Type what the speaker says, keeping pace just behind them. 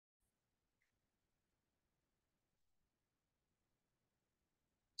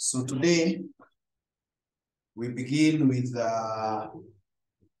So today we begin with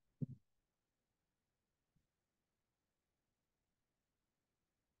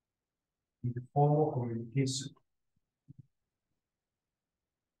informal communication.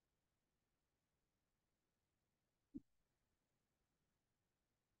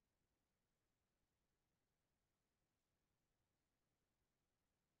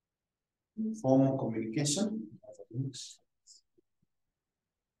 Informal communication.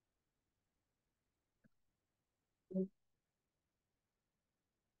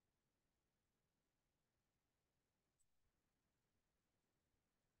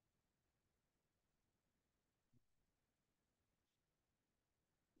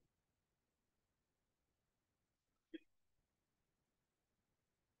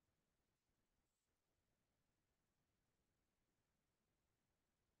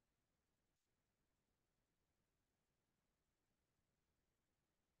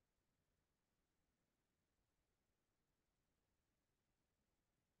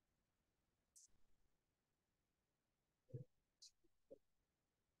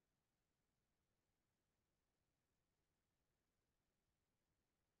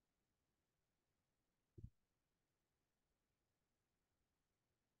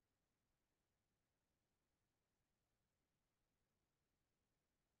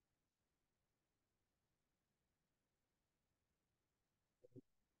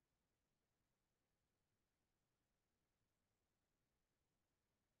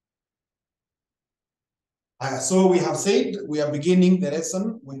 So we have said we are beginning the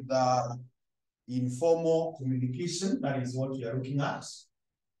lesson with the informal communication. That is what we are looking at.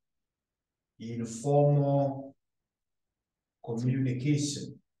 Informal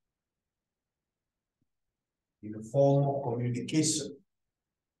communication. Informal communication.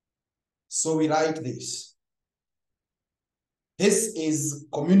 So we write this. This is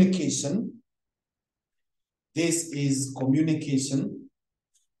communication. This is communication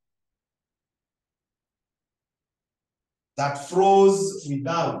that flows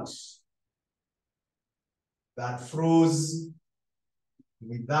without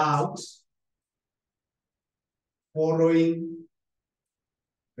following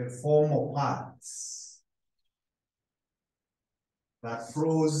the formal paths. That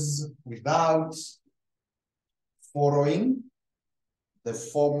flows without following the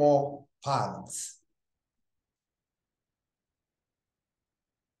formal paths.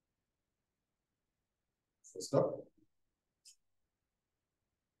 Stop.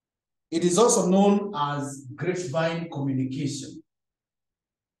 It is also known as grapevine communication.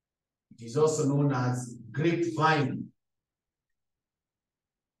 It is also known as grapevine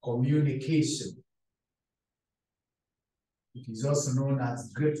communication. It is also known as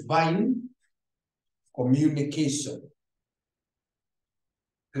grapevine communication.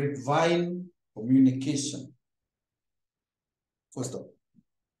 Grapevine communication. First off,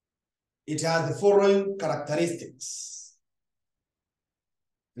 it has the following characteristics.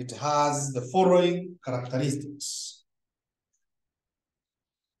 It has the following characteristics.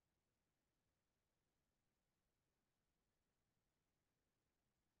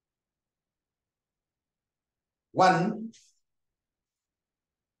 One,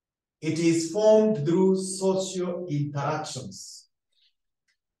 it is formed through social interactions.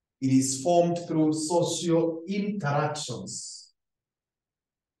 It is formed through social interactions.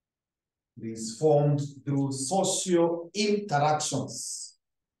 It is formed through social interactions.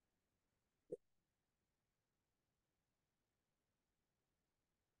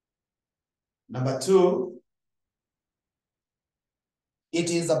 Number two,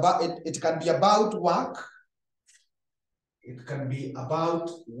 it can be about work. It can be about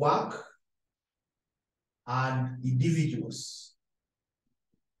work and individuals.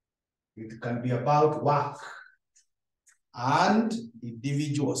 It can be about work and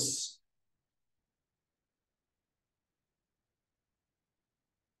individuals.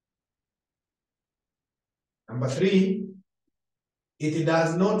 Number three, it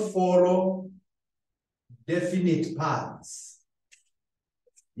does not follow definite paths.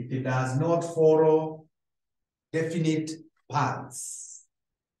 It does not follow definite paths.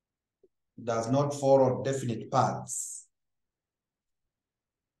 It does not follow definite paths.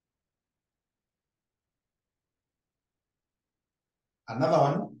 Another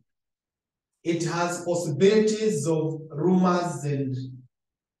one, it has possibilities of rumors and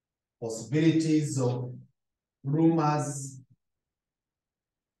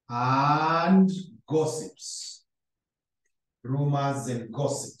gossips. Rumors and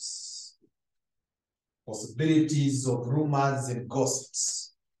gossips. Possibilities of rumors and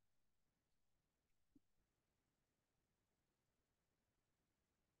gossips.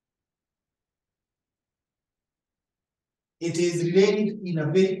 It is relayed in a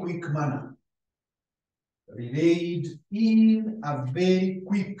very quick manner. Relayed in a very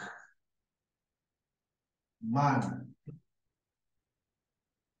quick manner.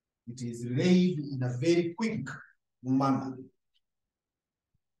 It is relayed in a very quick manner.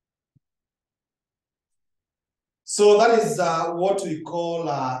 So that is what we call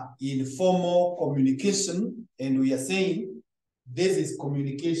informal communication, and we are saying this is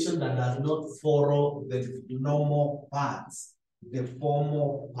communication that does not follow the normal paths, the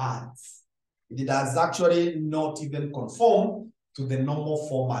formal paths. It does actually not even conform to the normal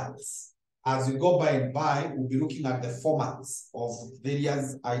formats. As we go by and by, we'll be looking at the formats of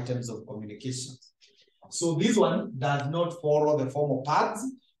various items of communication. So this one does not follow the formal paths.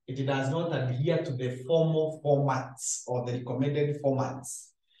 It does not adhere to the formal formats or the recommended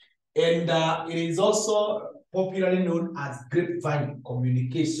formats. And it is also popularly known as grapevine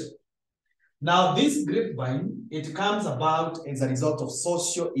communication. Now, this grapevine, it comes about as a result of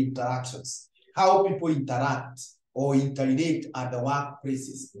social interactions, how people interact or interrelate at the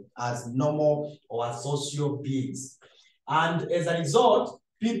workplaces as normal or as social beings. And as a result,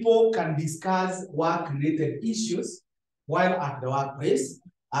 people can discuss work-related issues while at the workplace,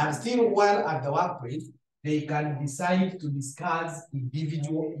 and still while at the workplace, they can decide to discuss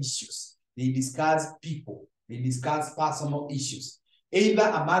individual issues. They discuss people. They discuss personal issues, either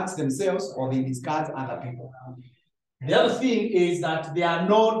amongst themselves or they discuss other people. The other thing is that there are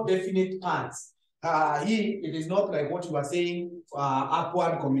no definite paths. Here, it is not like what you were saying,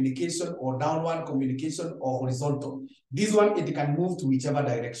 upward communication or downward communication or horizontal. This one, it can move to whichever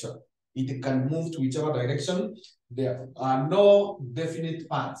direction. It can move to whichever direction. There are no definite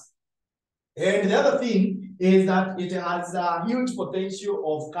paths. And the other thing is that it has a huge potential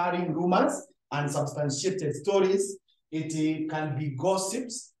of carrying rumors and substantiated stories. It can be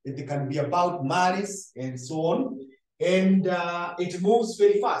gossips. It can be about malice and so on. And it moves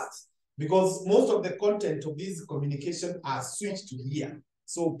very fast because most of the content of this communication are switched to hear.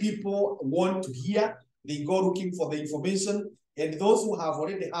 So people want to hear, they go looking for the information, and those who have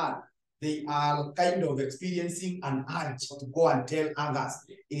already heard, they are kind of experiencing an urge to go and tell others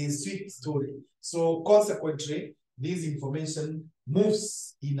a sweet story. So consequently, this information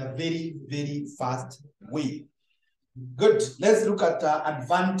moves in a very, very fast way. Good. Let's look at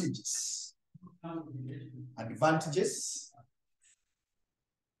advantages. Advantages.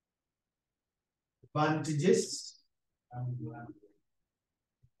 Advantages.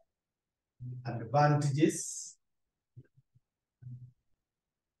 Advantages.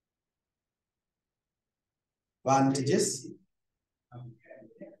 Advantages.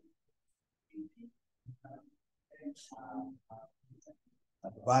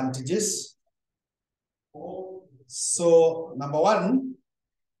 Advantages. So, number one,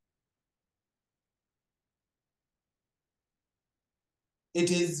 it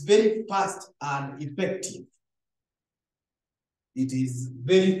is very fast and effective. It is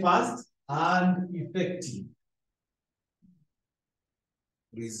very fast and effective.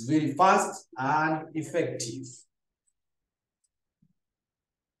 It is very fast and effective.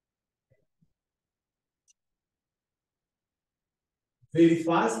 Very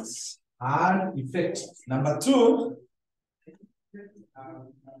fast and effective. Number two,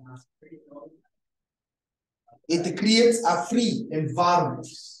 it creates a free environment.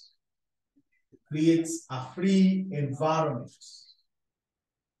 It creates a free environment.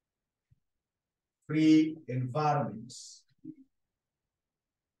 Free environment.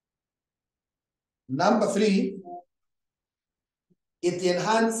 Number three, it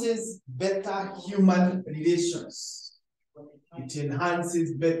enhances better human relations. It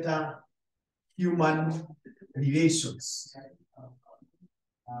enhances better human relations.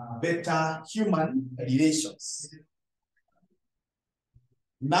 Better human relations.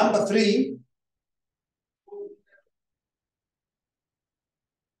 Number three,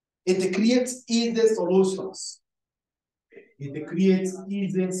 it creates easy solutions. It creates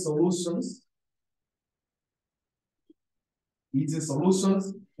easy solutions. Easy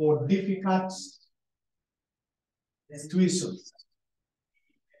solutions for difficult situations.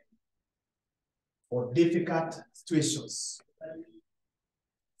 For difficult situations.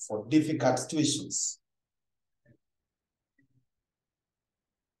 For difficult situations.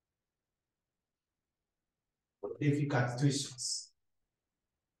 For difficult situations.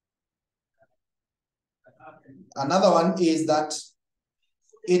 Another one is that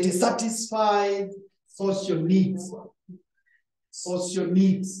it satisfies social needs. Social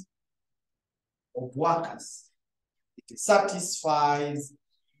needs of workers. It satisfies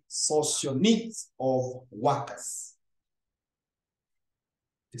social needs of workers.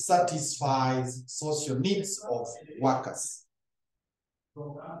 It satisfies social needs of workers.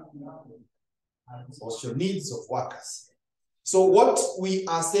 Social needs of workers. So what we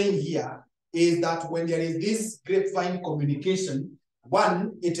are saying here is that when there is this grapevine communication,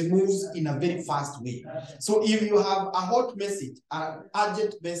 one, it moves in a very fast way. So if you have a hot message, an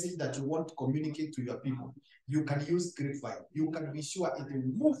urgent message that you want to communicate to your people, you can use grapevine. You can be sure it will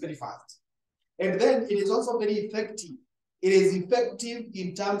move very fast. And then it is also very effective. It is effective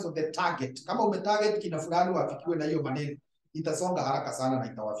in terms of the target. Kama umetarget kina fulani wafikiwe na hiyo maneno, itasonga haraka sana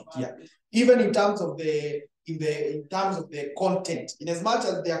na itawafikia. Even in terms of the content, in as much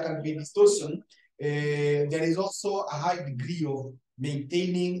as there can be distortion, there is also a high degree of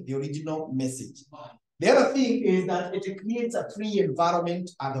maintaining the original message. The other thing is that it creates a free environment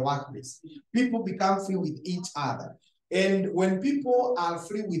at the workplace. People become free with each other. And when people are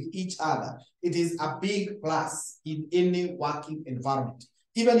free with each other, it is a big plus in any working environment.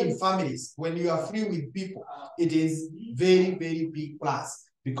 Even in families, when you are free with people, it is very, very big plus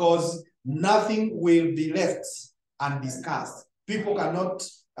because nothing will be left undiscussed. People cannot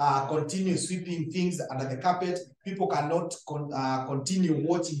continue sweeping things under the carpet. People cannot continue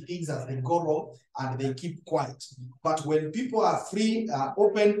watching things as they go wrong and they keep quiet. But when people are free,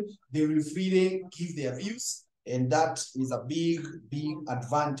 open, they will freely give their views. And that is a big, big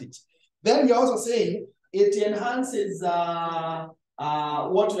advantage. Then we're also saying it enhances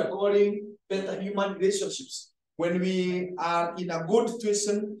what we are calling better human relationships. When we are in a good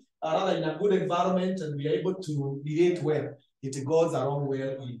situation, rather in a good environment, and we are able to relate well, it goes along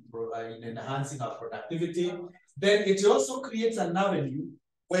well in enhancing our productivity. Then it also creates an avenue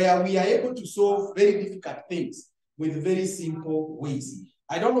where we are able to solve very difficult things with very simple ways.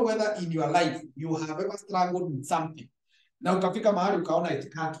 I don't know whether in your life you have ever struggled with something. Now ukafika mahali ukaona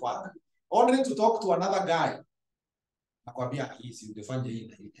it can't work. Only to talk to another guy. Nakwambia hii ungefanya hii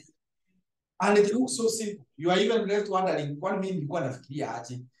na hii. And it looks so simple. You are even left wondering, what mean nilikuwa nafikiria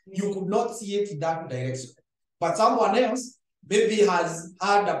aje? You could not see it in that direction. But someone else maybe has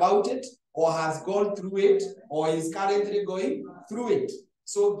heard about it or has gone through it or is currently going through it.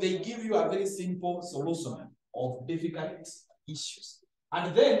 So they give you a very simple solution of difficult issues.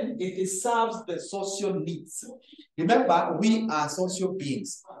 And then it serves the social needs. Remember, we are social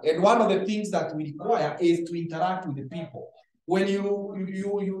beings. And one of the things that we require is to interact with the people. When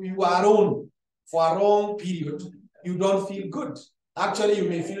you are alone for a long period, you don't feel good. Actually, you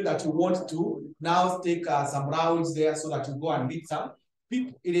may feel that you want to now take some rounds there so that you go and meet some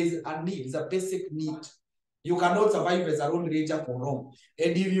people. It is a need, it's a basic need. You cannot survive as a lone ranger for long.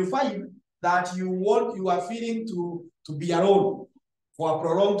 And if you find that you are feeling to be alone for a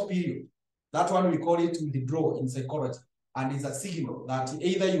prolonged period, that one we call it withdrawal in psychology. And it's a signal that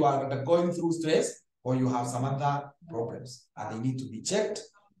either you are going through stress or you have some other problems and they need to be checked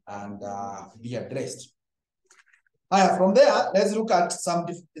and be addressed. From there, let's look at some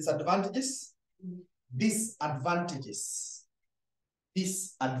disadvantages. Disadvantages.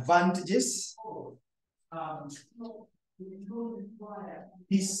 Disadvantages.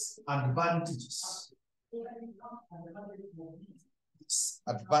 Disadvantages.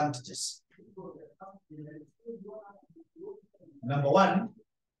 Disadvantages. Number one,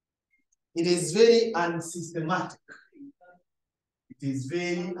 it is very unsystematic. It is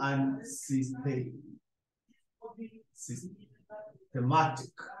very unsystematic.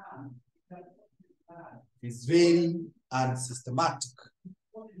 It's very unsystematic.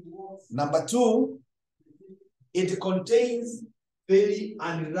 Number two, it contains very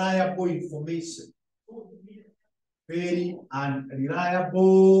unreliable information. Very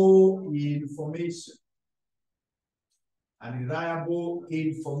unreliable information. Unreliable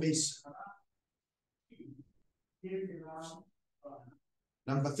information.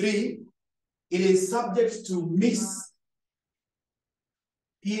 Number three, it is subject to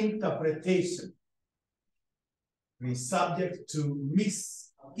misinterpretation. It is subject to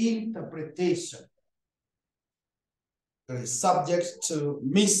misinterpretation. It is subject to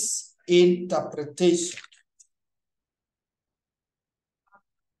misinterpretation.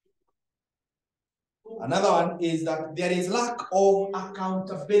 Another one is that there is lack of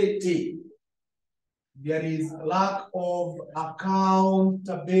accountability. There is lack of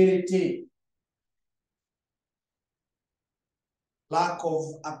accountability. Lack of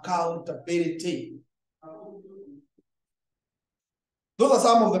accountability. Those are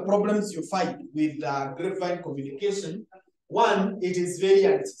some of the problems you find with grapevine communication. One, it is very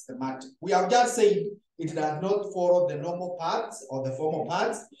unsystematic. We have just said it does not follow the normal paths or the formal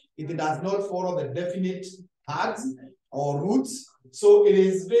paths. It does not follow the definite paths or routes. So it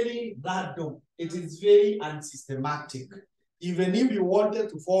is very random. It is very unsystematic. Even if you wanted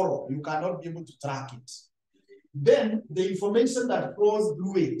to follow, you cannot be able to track it. Then the information that flows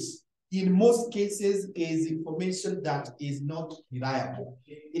through it, in most cases, is information that is not reliable.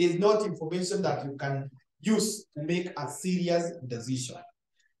 It is not information that you can use to make a serious decision.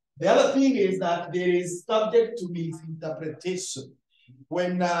 The other thing is that there is subject to misinterpretation.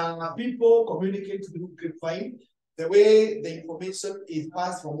 When people communicate through grapevine, the way the information is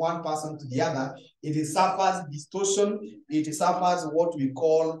passed from one person to the other, it suffers distortion, it suffers what we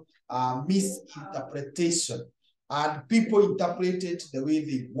call misinterpretation. And people interpret it the way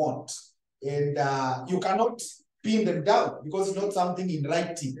they want. And you cannot pin them down because it's not something in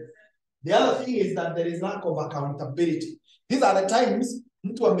writing. The other thing is that there is lack of accountability. These are the times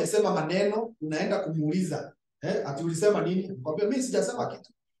mtu amesema maneno, unaenda kumuuliza, ati ulisema nini? Kwambia mimi sijasema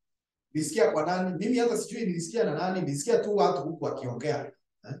kitu. Nilisikia kwa nani? Mimi hata sijui nilisikia na nani, nilisikia tu watu huku wakiongea.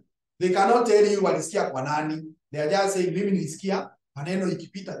 They cannot tell you walisikia kwa nani. They are just saying mimi nilisikia maneno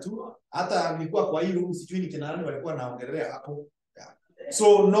ikipita tu, hata nilikuwa kwa hii room sijui ni kina nani walikuwa naongelea hapo. Yeah.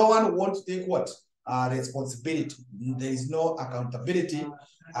 So no one wants to take what? Responsibility. There is no accountability,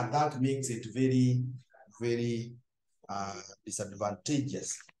 and that makes it very, very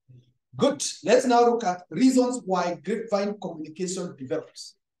disadvantageous. Good. Let's now look at reasons why grapevine communication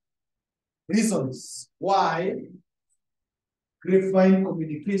develops. Reasons why grapevine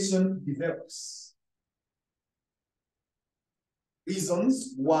communication develops.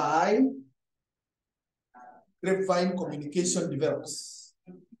 Reasons why grapevine communication develops.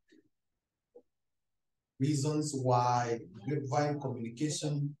 Reasons why grapevine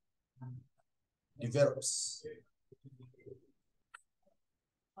communication develops.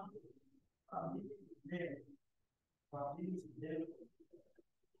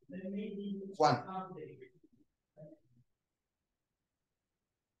 One.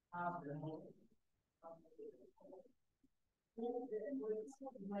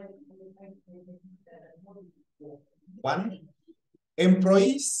 One,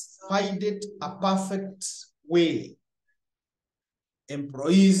 employees find it a perfect way.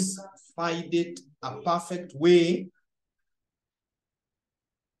 Employees find it a perfect way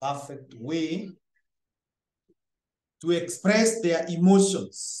to express their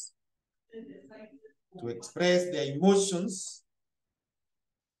emotions. To express their emotions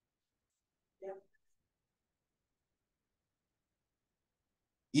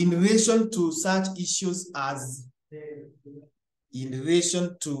in relation to such issues as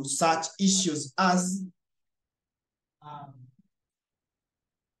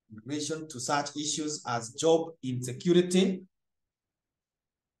job insecurity,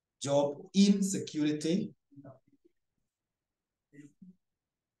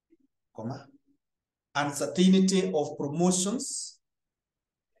 uncertainty of promotions,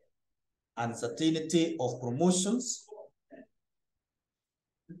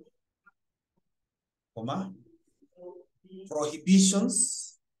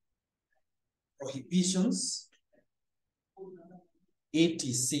 prohibitions,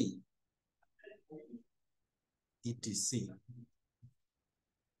 etc.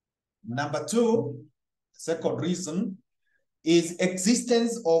 Number two, second reason is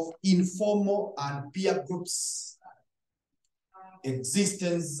existence of informal and peer groups.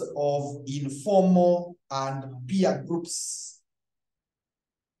 Existence of informal and peer groups.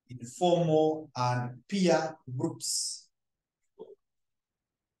 Informal and peer groups.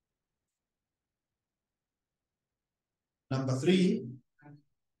 Number three,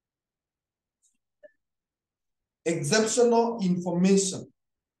 exceptional information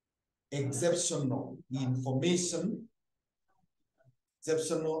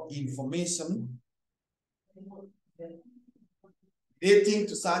relating to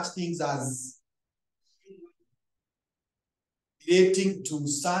such things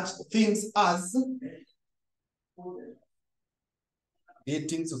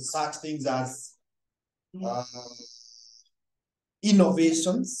as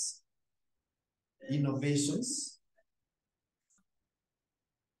innovations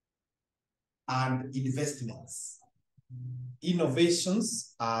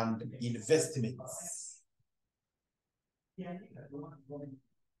and investments.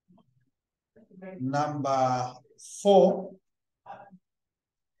 Number four,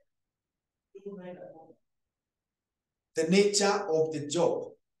 the nature of the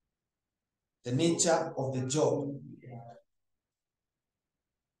job.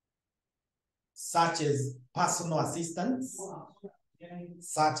 Such as personal assistants,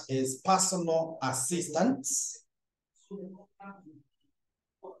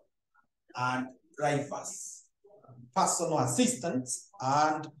 and drivers. Personal assistants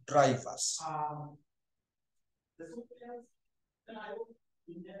and drivers.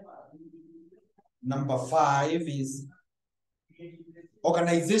 Number 5 is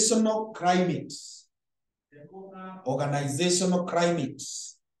organizational climate. Organizational climate.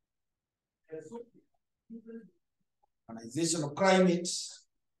 Organizational climate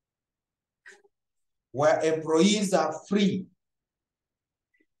where employees are free.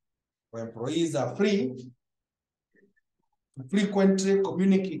 Where employees are free to frequently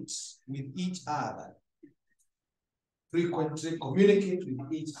communicate with each other. Frequently communicate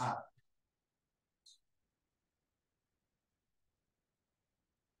with each other.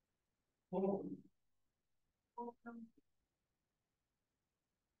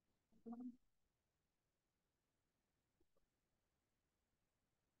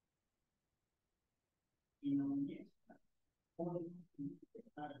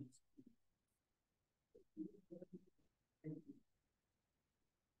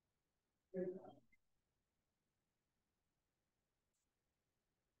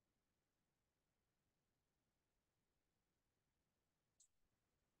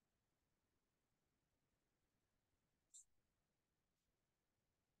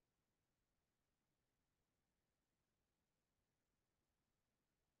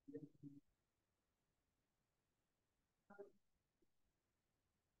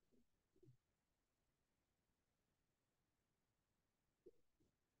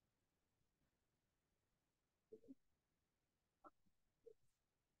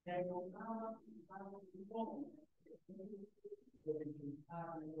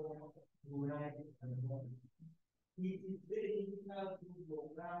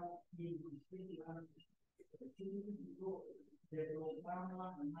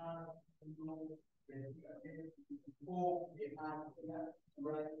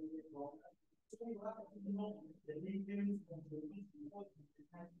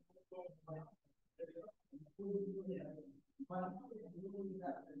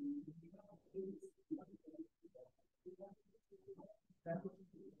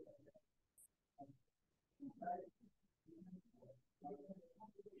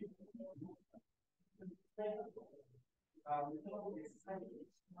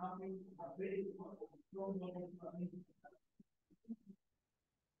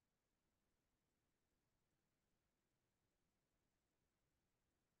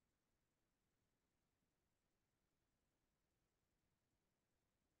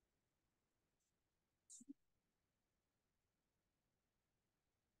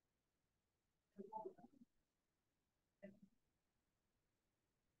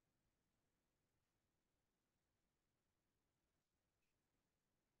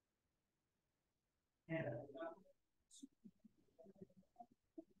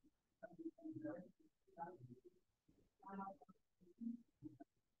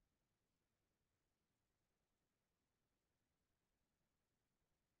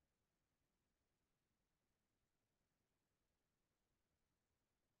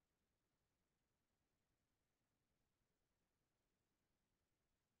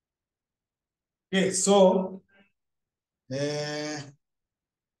 Okay, so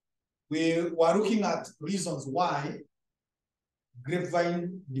we were looking at reasons why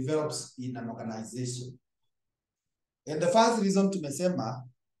grapevine develops in an organization. And the first reason tumesema,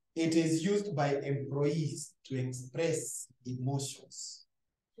 it is used by employees to express emotions,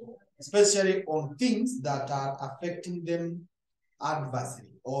 especially on things that are affecting them adversely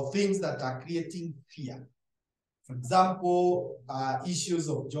or things that are creating fear. For example, issues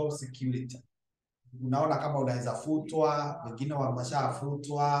of job security. Unaona kama unaweza futwa, wengine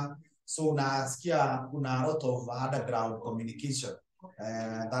wameshafutwa, so unasikia kuna a lot of underground communication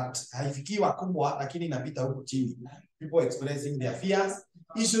that haifikii wakubwa lakini inapita huku chini. People expressing their fears,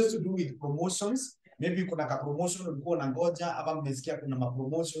 issues to do with promotions. Maybe kuna ka promotion ulikuwa unangoja ama mmesikia kuna ma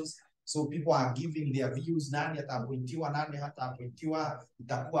promotions, so people are giving their views, nani ataappointiwa, nani hataappointiwa,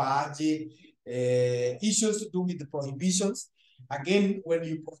 itakuwa aje. Issues to do with the prohibitions. Again, when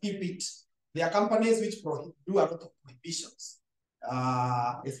you prohibit, there are companies which do a lot of prohibitions,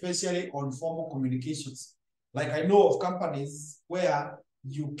 especially on formal communications. Like I know of companies where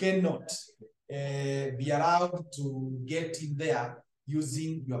you cannot be allowed to get in there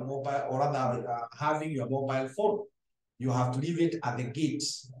using your mobile, or rather having your mobile phone. You have to leave it at the gate.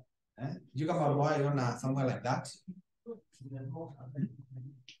 You come around somewhere like that.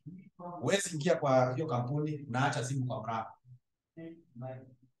 Wezi ingia kwa hiyo kampuni, unaacha simu kwa mlango.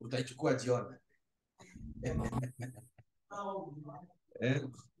 Utaichukua jioni.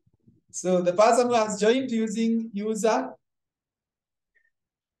 So the person who has joined using user,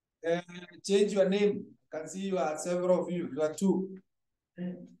 change your name. I can see you are several of you. You are 2.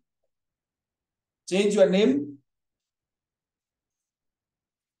 Change your name.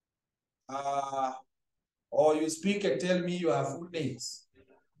 you speak and tell me your full names.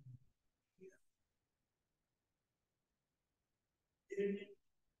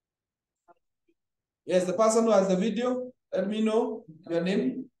 Yes, the person who has the video, let me know your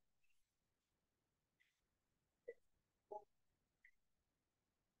name.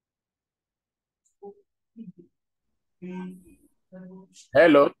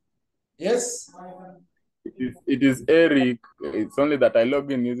 Hello. Yes. It is Eric. It's only that I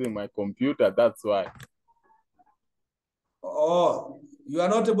log in using my computer. That's why. Oh, you are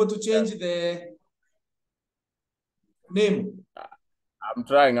not able to change the name. I'm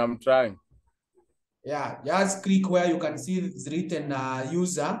trying. Yeah, just click where you can see it's written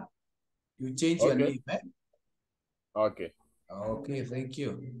user. You change your Okay. name. Eh? Okay. Okay, thank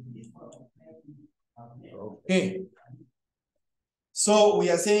you. Okay. So we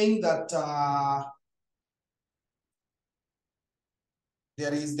are saying that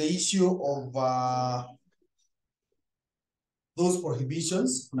there is the issue of those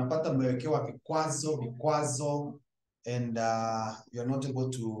prohibitions. Unapata mmewekewa vikwazo, and you're not able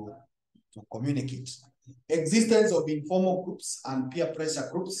to communicate. Existence of informal groups and peer pressure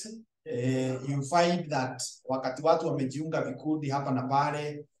groups. You find that wakati watu wamejiunga vikundi hapa na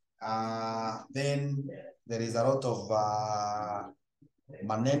pale, then there is a lot of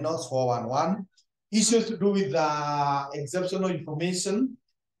manenos 411. Issues to do with exceptional information,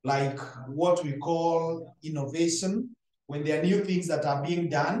 like what we call innovation, when there are new things that are being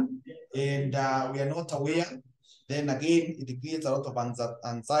done and we are not aware, then again, it creates a lot of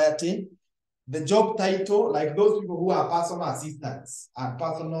anxiety. The job title, like those people who are personal assistants and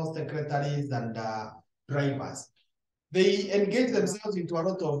personal secretaries and drivers, they engage themselves into a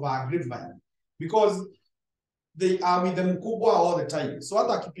lot of grapevine because they are with the mkubwa all the time. So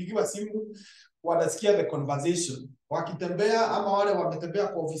hata akipigiwa simu wanasikia the conversation. Wakitembea ama wale wametembea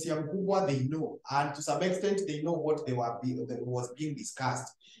kwa ofisi ya mkubwa, they know, and to some extent they know what was being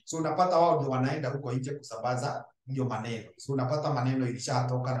discussed. So unapata wao ndio wanaenda huko nje kusambaza hiyo maneno. So unapata maneno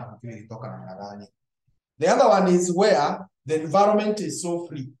ilishatoka na mtu ilitoka namna gani. The other one is where the environment is so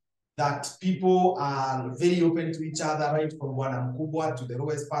free that people are very open to each other, right from bwana mkubwa to the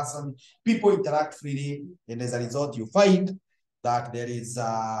lowest person. People interact freely, and as a result, you find that there is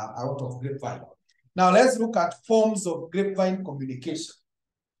a lot of grapevine. Now let's look at forms of grapevine communication.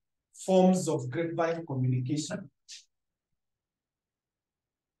 Forms of grapevine communication.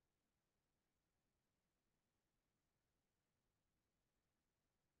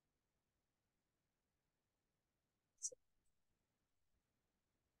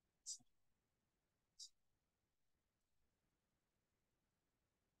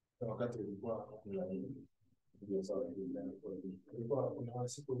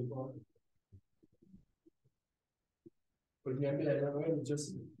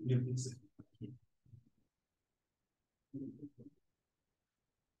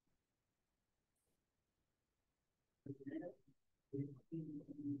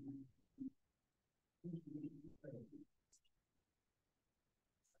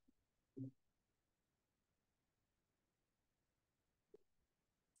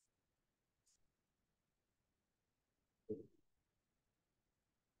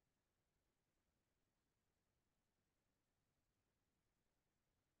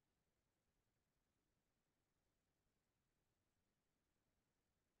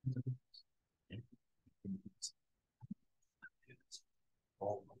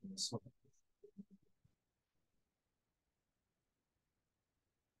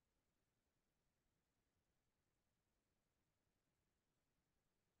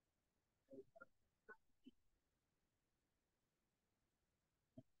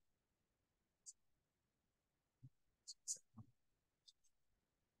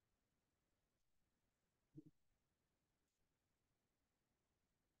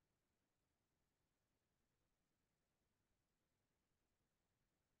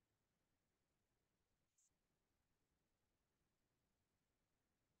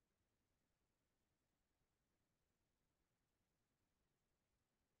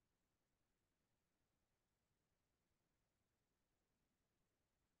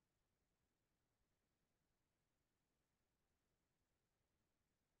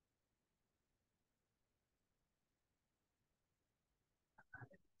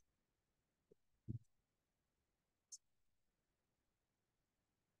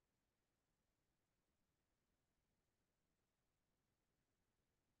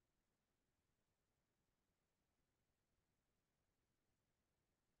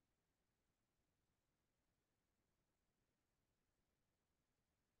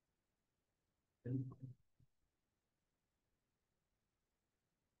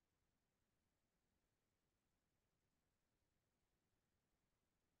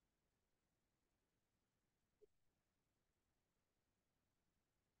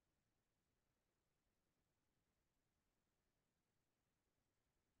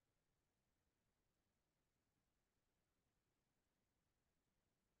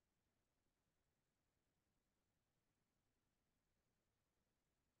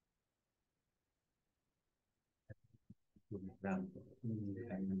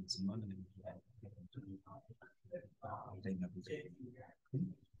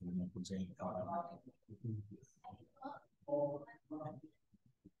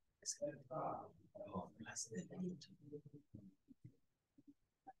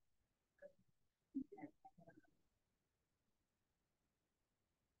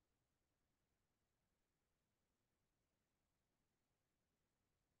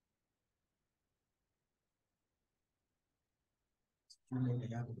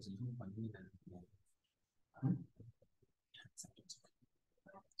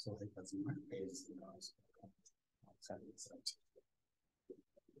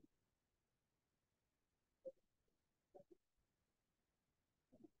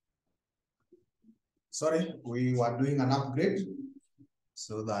 Sorry, we were doing an upgrade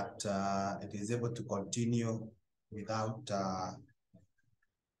so that it is able to continue without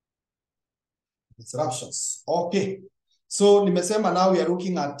disruptions. Okay, so nimesema now we are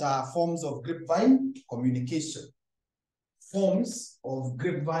looking at forms of grapevine communication. Forms of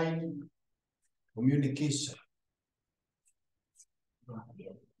grapevine communication.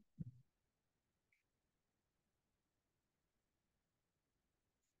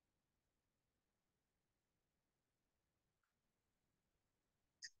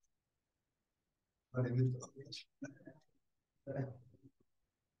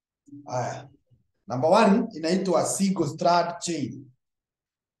 Number one, inaitwa single strand chain.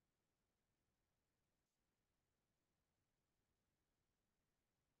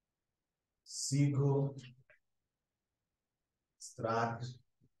 Single strand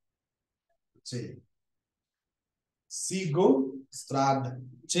chain. Single strand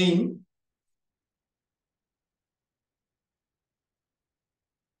chain.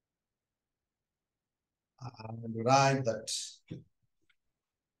 And write that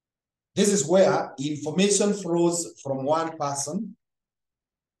this is where information flows from one person.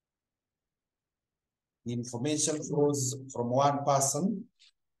 Information flows from one person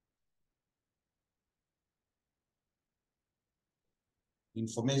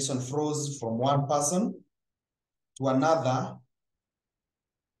information flows from one person to another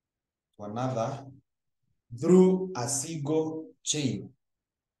through a single chain.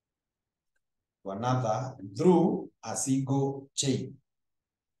 To another through a single chain.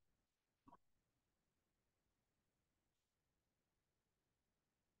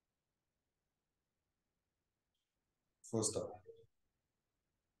 First of all,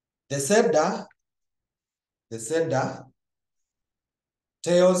 the sender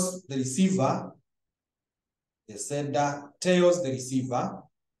tells the receiver, the sender tells the receiver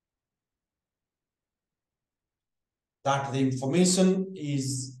that the information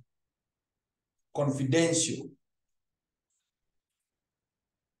is confidential.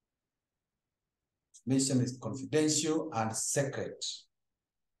 Information is confidential and secret.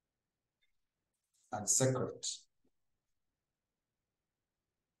 And secret.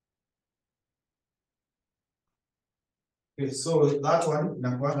 Okay, so that one,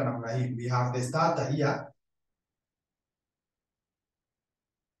 we have the starter here.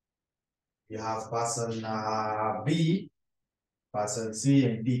 We have person B, person C,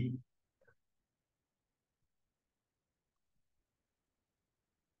 and D.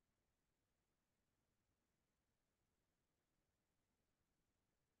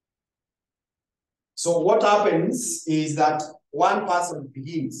 So what happens is that one person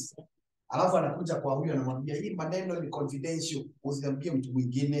begins. Alafu anakuja kwa huyo anamwambia hii maneno ni confidential, usiambie mtu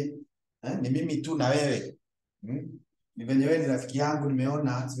mwingine. Ni mimi tu na wewe. Ni venye wewe ni rafiki yangu,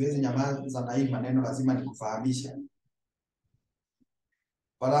 nimeona siwezi nyamaza na hii maneno, lazima nikufahamishe.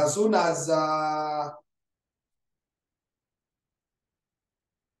 But as soon as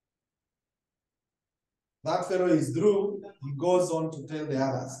that fellow is through, he goes on to tell the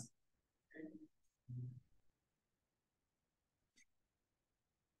others.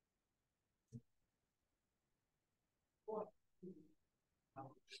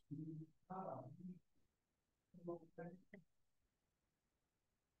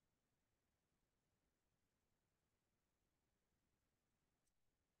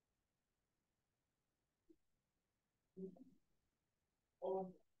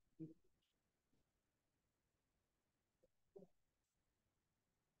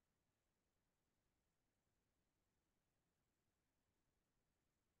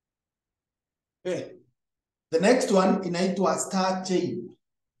 Okay. The next one inaitwa star chain.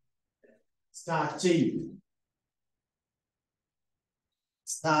 Star chain.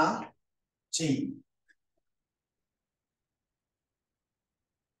 Star chain.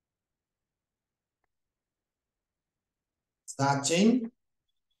 Star chain.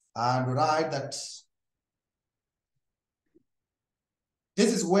 And write that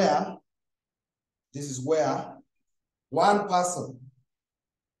this is where one person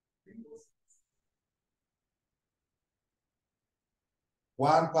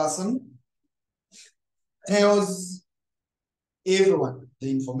tells everyone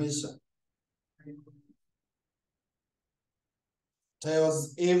the information.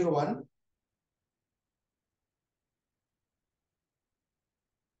 Tells everyone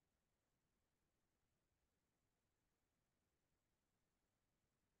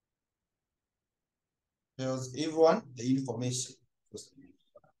the information.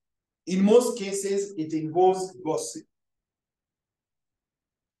 In most cases, it involves gossip.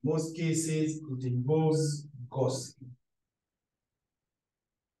 Most cases, it involves gossip.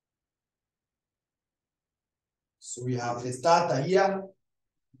 So we have the starter here.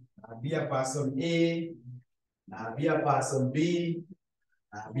 Be a person A, be a person B,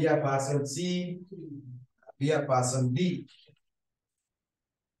 be a person C, be a person D.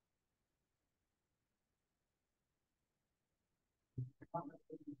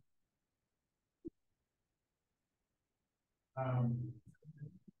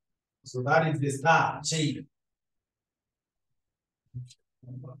 So that is the star chain.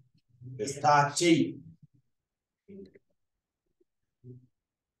 The star chain.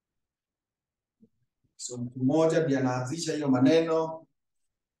 So mtu mmoja ndiye anaanzisha hiyo maneno,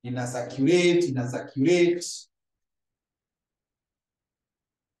 ina circulate.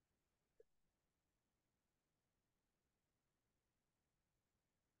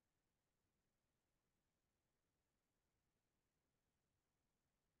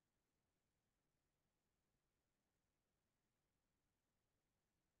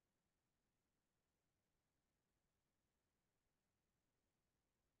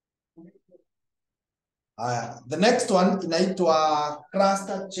 The next one inaitwa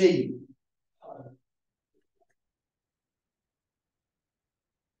cluster chain.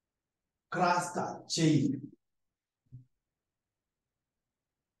 Cluster chain.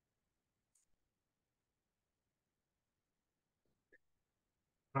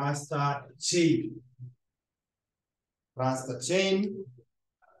 Cluster chain. Cluster chain.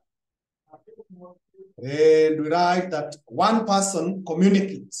 And we write that one person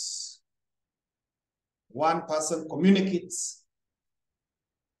communicates. One person communicates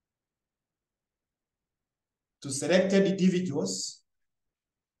to selected individuals.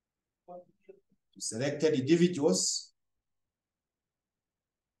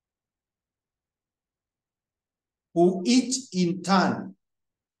 Who each in turn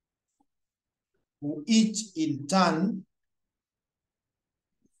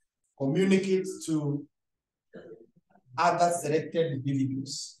communicates to other selected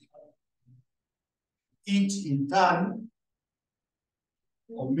individuals. Each in turn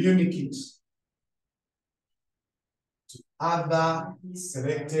communicates to other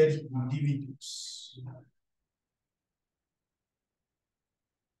selected individuals.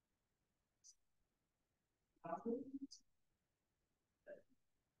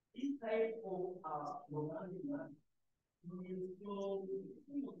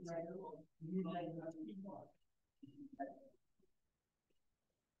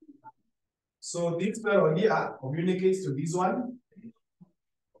 So this fellow here communicates to this one,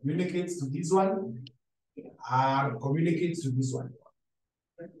 communicates to this one, and communicates to this one.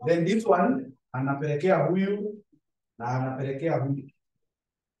 Then this one anapelekea huyu na anapelekea huyu.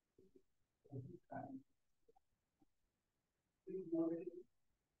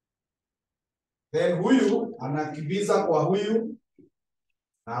 Then huyu anakimbiza kwa huyu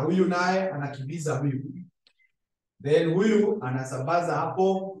na huyu naye anakimbiza huyu. Then huyu anasambaza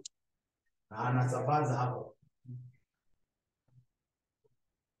hapo na anasambaza hapo.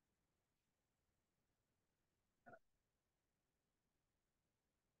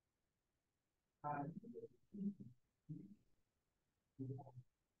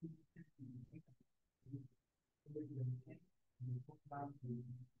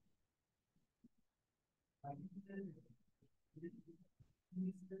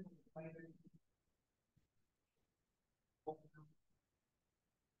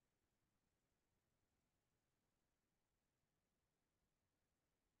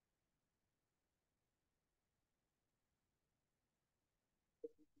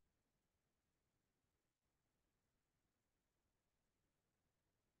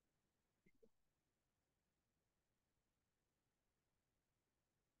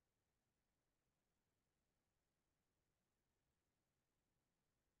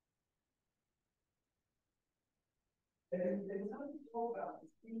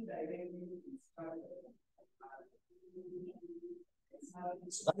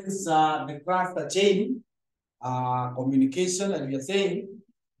 So that is the cluster chain. communication, and we are saying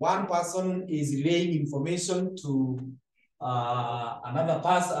one person is relaying information to another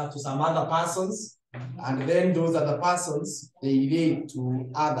person, to some other persons, and then those other persons, they relate to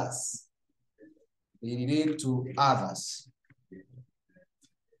others. They relate to others.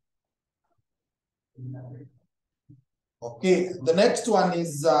 Okay, the next one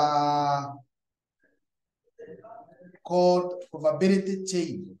is called probability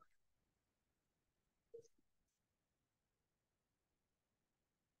chain.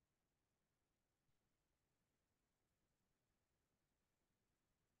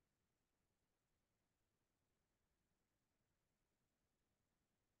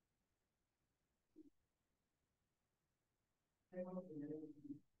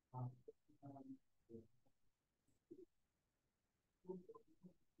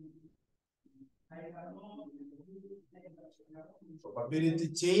 Probability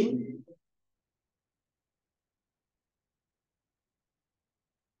chain.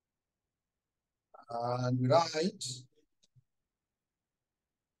 And right.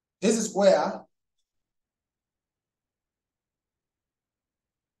 This is where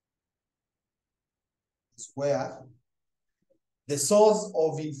the source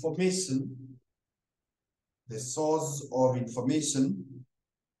of information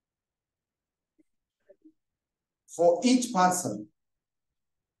for each person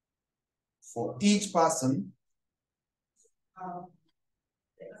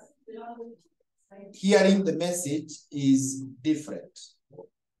hearing the message is different.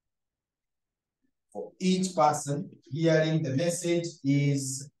 For each person hearing the message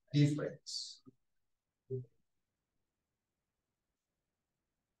is different.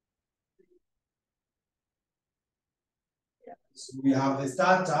 So we have the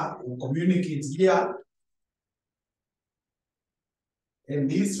starter who communicates here, and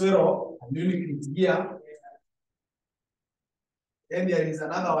this fellow communicates here. Then there is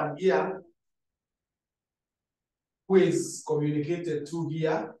another one here who is communicated to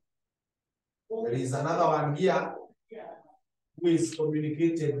here. There is another one here who is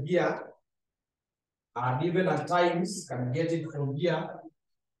communicated here, and even at times can get it from here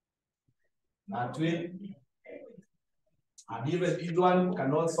that way. And even this one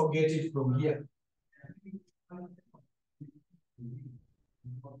can also get it from here.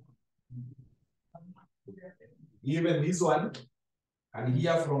 Even this one can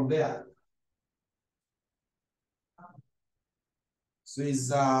hear from there. So it's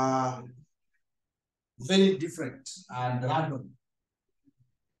very different and random.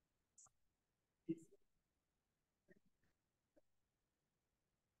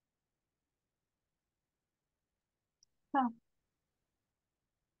 Huh.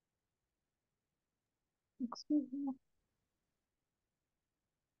 Excuse me.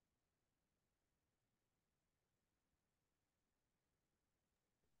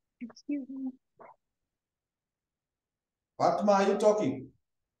 Excuse me. Fatma, are you talking?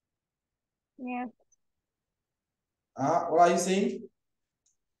 Yes. What are you saying?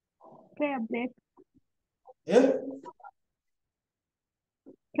 Prayer break. Yeah?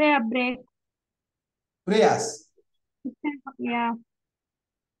 Prayer break. Prayers. Yeah.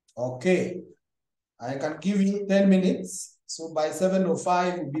 Okay. I can give you 10 minutes. So by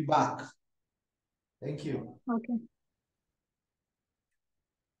 7:05, we'll be back. Thank you. Okay.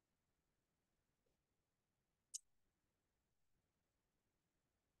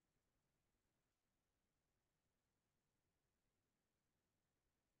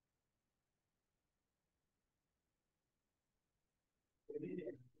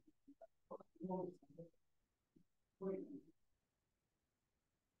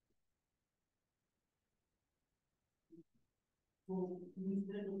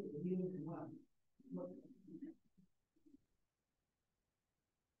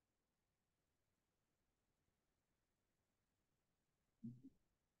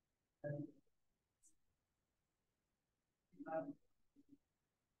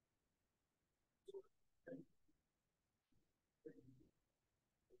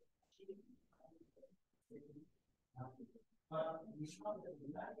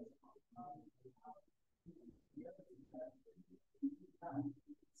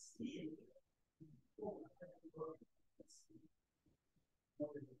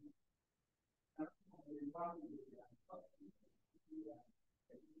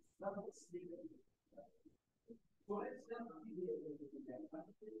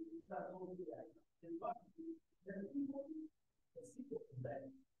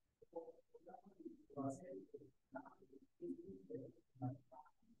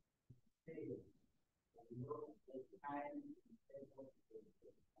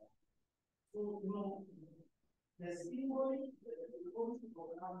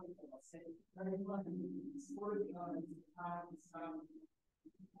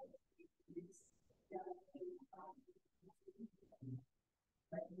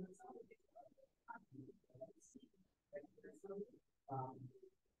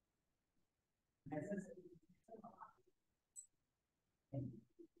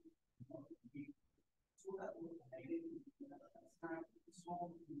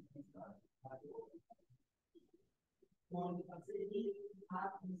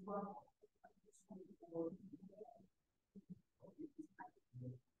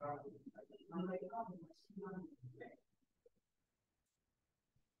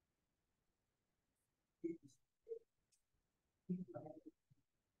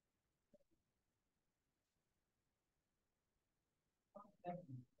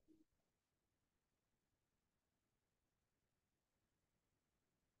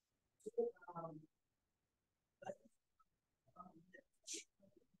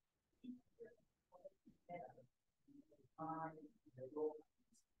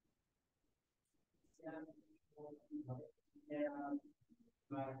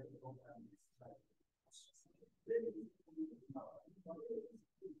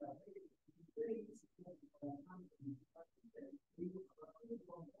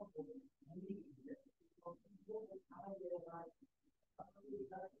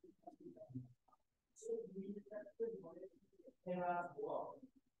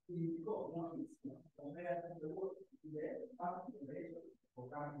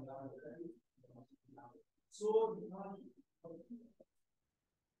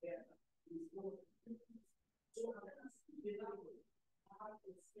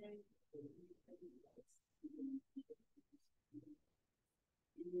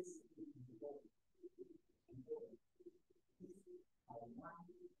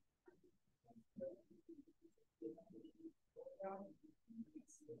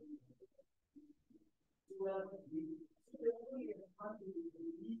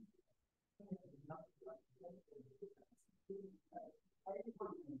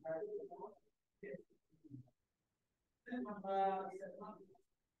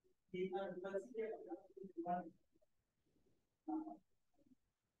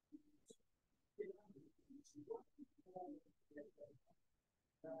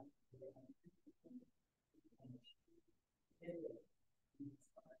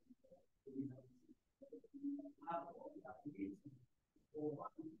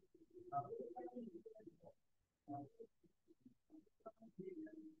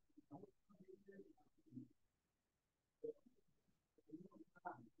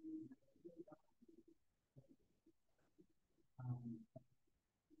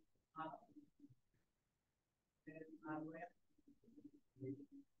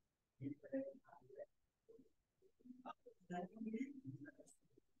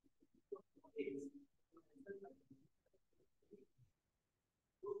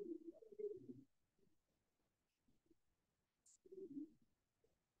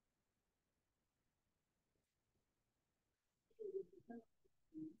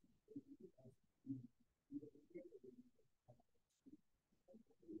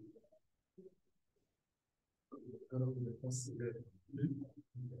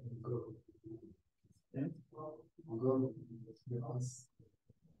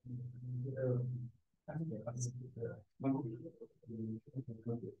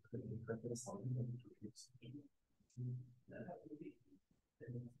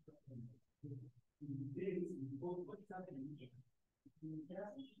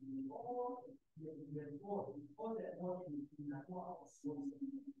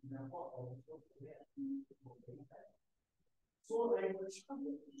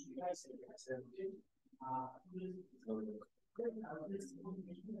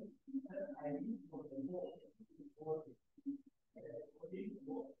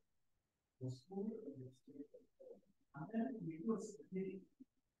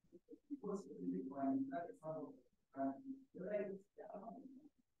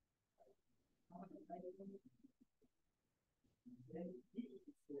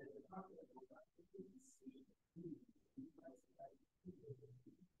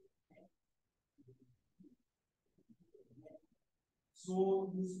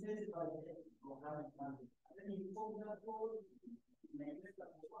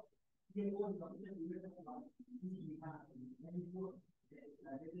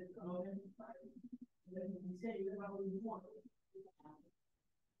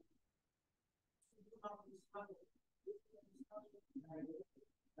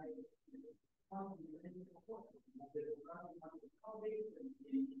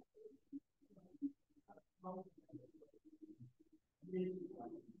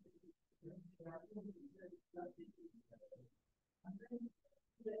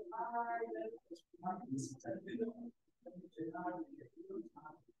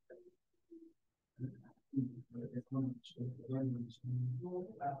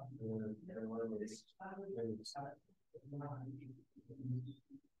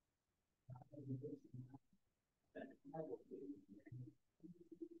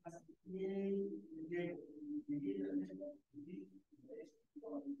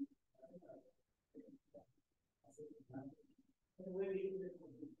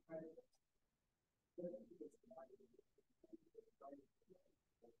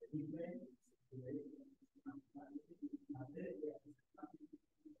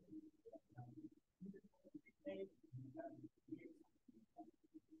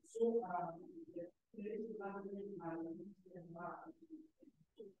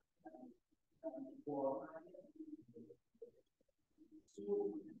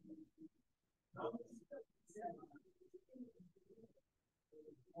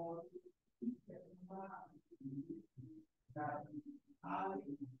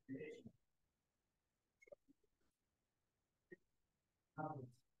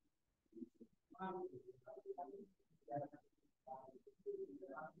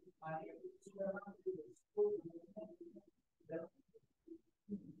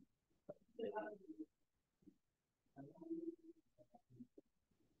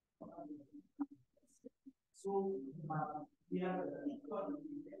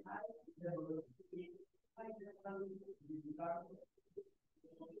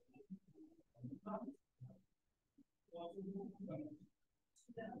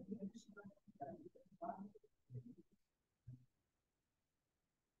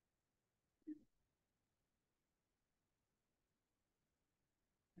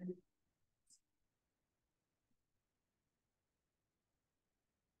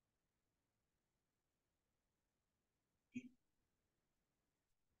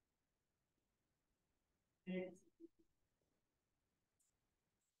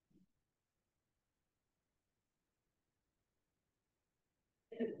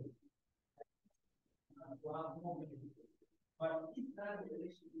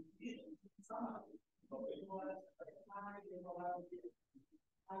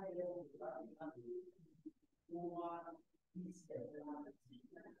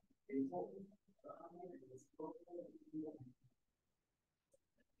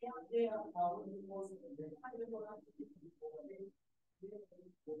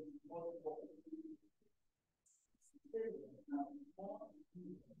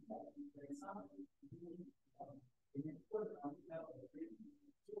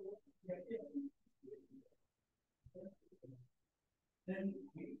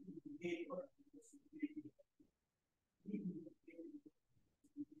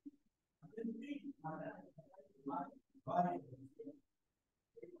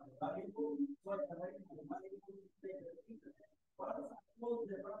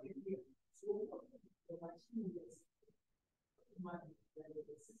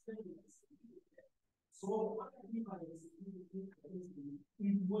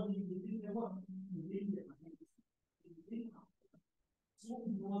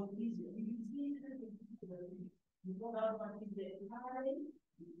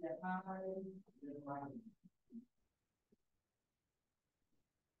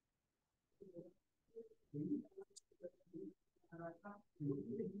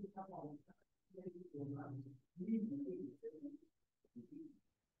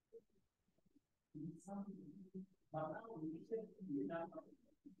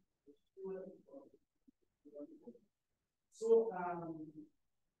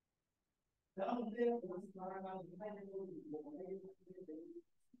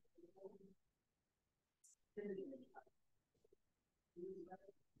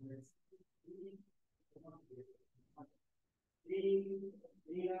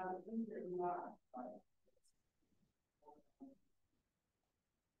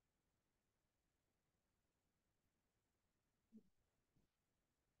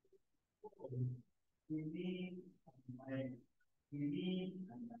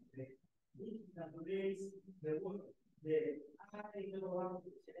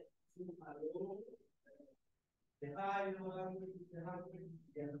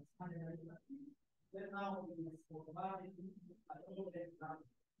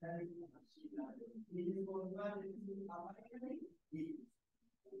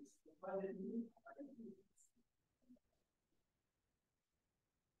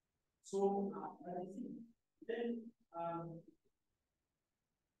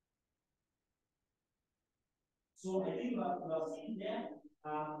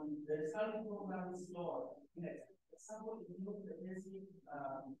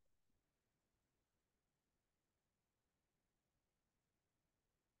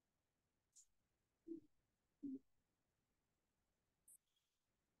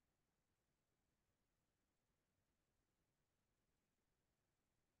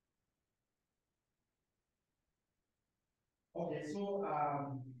 Okay, so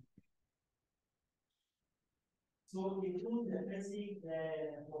include the basic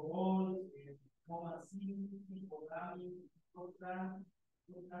for all programming program,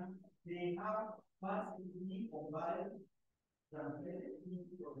 they have first need combined translated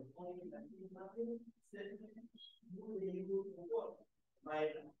into the point that is nothing, second, you the able to work by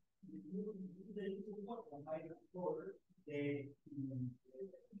you the able to work by the code, the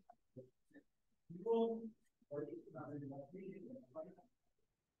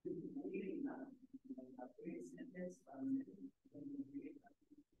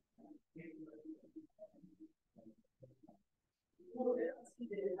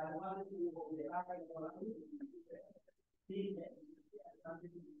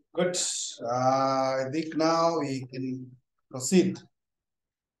good. I think now we can proceed.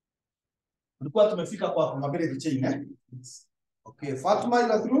 Tulikuwa tumefika kwa mobility chain, eh? Okay, Fatma,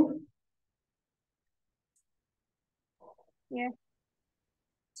 ila through? Yes.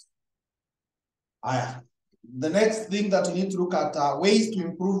 The next thing that we need to look at are ways to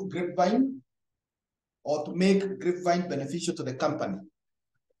improve Grapevine or to make Grapevine beneficial to the company.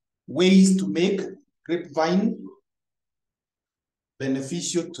 Ways to make Grapevine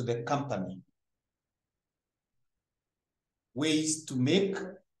beneficial to the company. Ways to make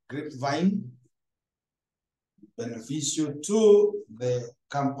Grapevine beneficial to the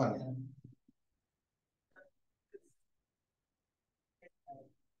company.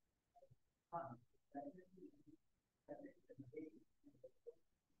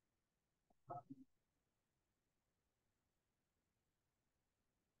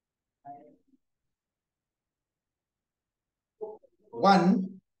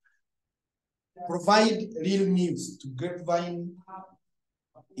 One, provide real news to Grapevine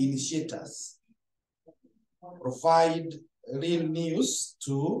initiators. Provide real news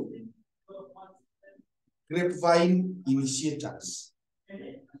to Grapevine initiators.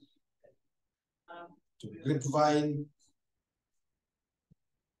 To Grapevine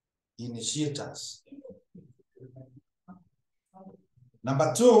initiators.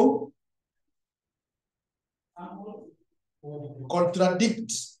 Number two,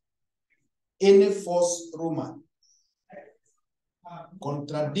 contradict any false rumor.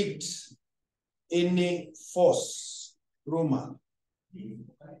 Contradict any false rumor.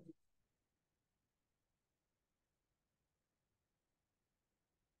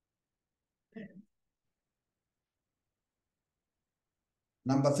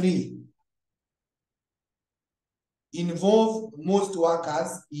 Number three, involve most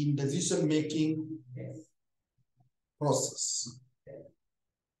workers in decision-making process.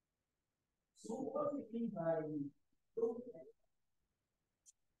 So what do you mean by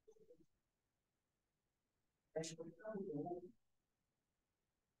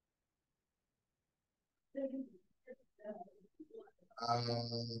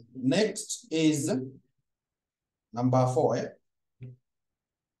next is number 4.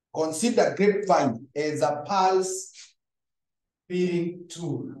 Consider Grapevine as a pulse feeding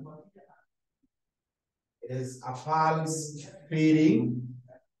tool. As a pulse feeding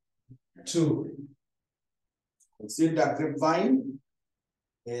tool. Consider Grapevine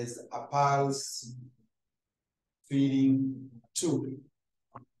as a pulse feeding tool.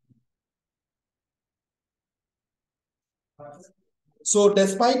 So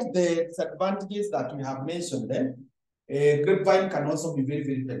despite the disadvantages that we have mentioned, Grapevine can also be very,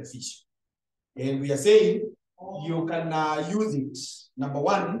 very beneficial. And we are saying you can use it, number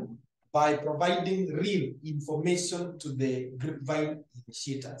one, by providing real information to the Grapevine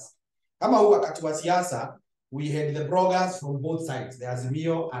initiators. Kama huu wakati wa siasa, we had the bloggers from both sides, the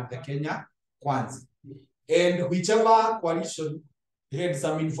Azimio and the Kenya Kwanza. And whichever coalition had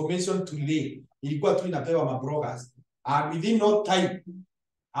some information to lay, ilikuwa tu inapewa ma bloggers. And within no time,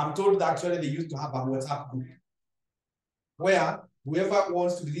 I'm told that actually they used to have a WhatsApp group where whoever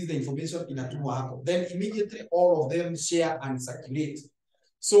wants to release the information in a hapo, then immediately all of them share and circulate.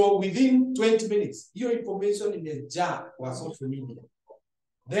 So within 20 minutes, your information in a jar was social media.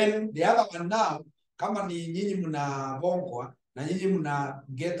 Then the other one now, kama ni nyinyi mnabongwa na nyinyi mna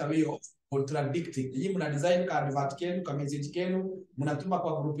get away of contradicting. Nyinyi mna design ka advert kenu, ka message kenu, mnatuma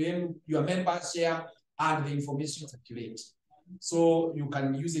kwa group yenu, your members share and the information circulate. So you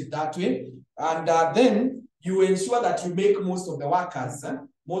can use it that way. And then you ensure that you make most of the workers,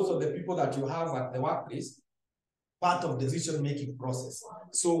 most of the people that you have at the workplace, part of the decision-making process.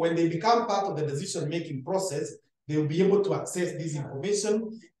 So when they become part of the decision-making process, they will be able to access this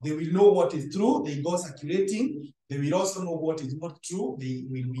information. They will know what is true. They go circulating. They will also know what is not true. They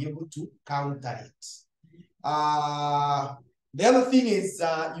will be able to counter it. The other thing is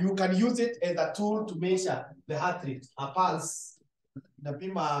you can use it as a tool to measure the heart rate, a pulse.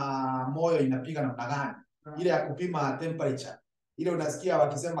 Inapima moyo inapiga namna gani, ile ya kupima temperature, ile unasikia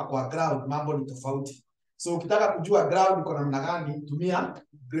wakisema kwa ground mambo ni tofauti. So ukitaka kujua ground iko namna gani, tumia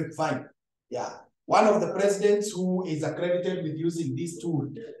grapevine. Yeah. One of the presidents who is accredited with using this tool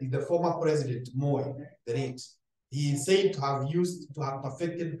is the former president, Moi, the late. He is said to have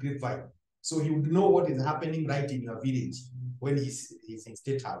perfected grapevine. So he would know what is happening right in your village when he's in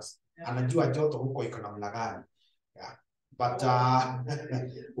State House. Anajua joto huko iko namna gani. Yeah. But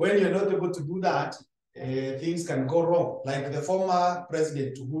when you're not able to do that, things can go wrong. Like the former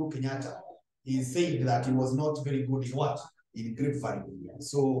president, Uhuru Kenyatta, he said that he was not very good in what? In grapevine.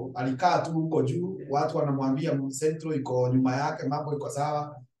 So alikaa tu huko juu, watu wanamwambia Central iko nyuma yake, mambo iko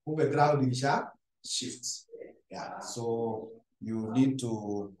sawa, kumbe ground ilisha shift. Yeah, so you need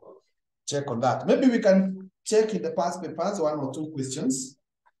to check on that. Maybe we can check in the past papers, 1 or 2 questions.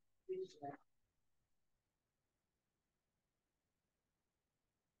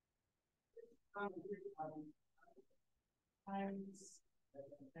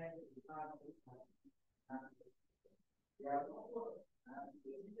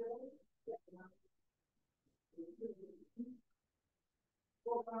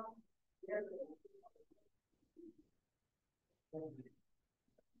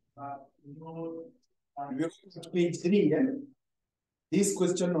 Page 3, yeah? This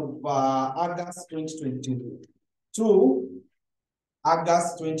question of August 2022,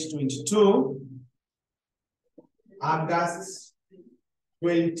 August 2022, August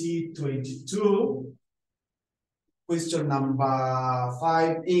 2022, question number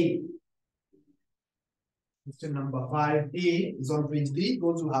 5A. Question number 5A is on page 3.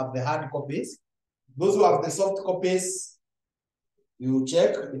 Those who have the hard copies. Those who have the soft copies, you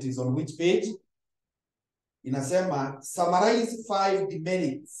check it is on which page. Inasema, summarize 5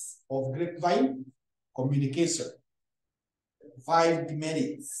 demerits of grapevine communication. 5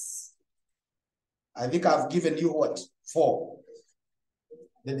 demerits. I think I've given you what? 4.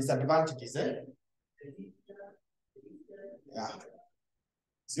 The disadvantages, eh? Yeah.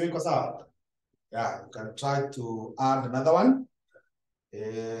 So iko sawa? Yeah, you can try to add another one.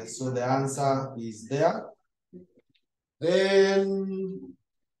 So the answer is there. Then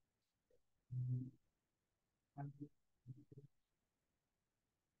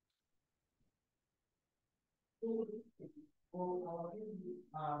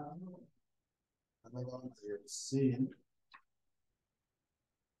another one I have seen.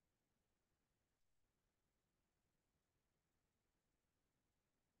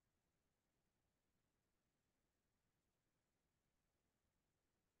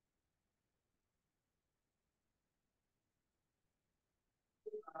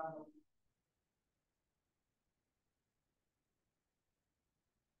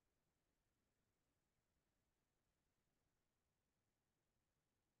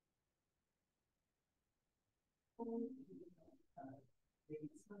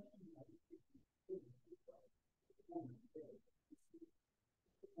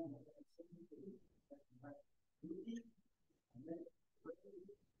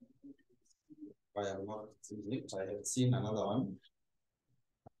 I have not seen it. I have seen another one.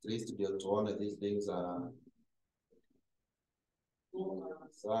 At least to be able to honor these things are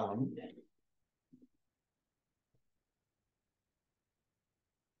some.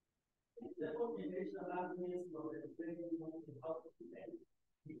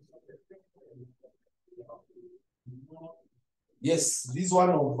 Yes, this one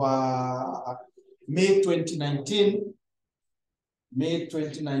of May 2019. May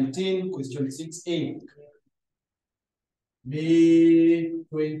 2019, question 6A. May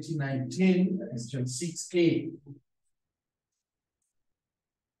 2019, question 6A.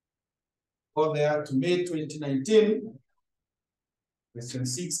 Go there to May 2019, question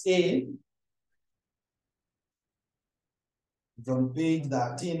 6A. It's on page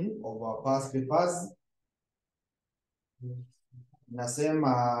 13 of our past papers.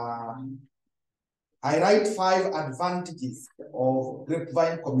 Nasema, I write 5 advantages of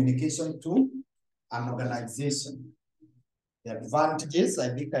grapevine communication to an organization. The advantages, I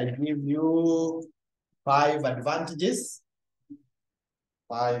think I give you 5 advantages.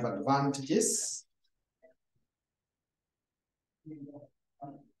 5 advantages.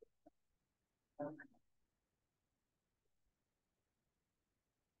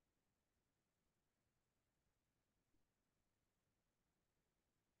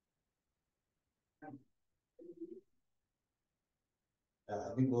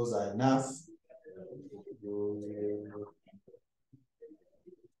 I think those are enough.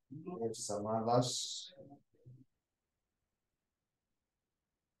 Some others.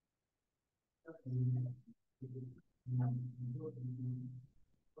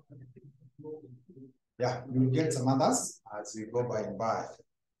 Yeah, you'll get some others as we go by and by.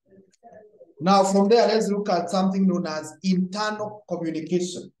 Now, from there, let's look at something known as internal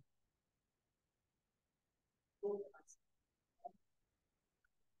communication.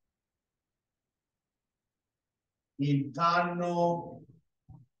 Internal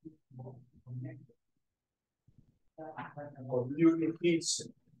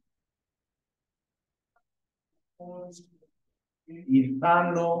communication.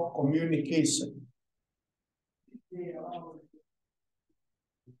 Internal communication.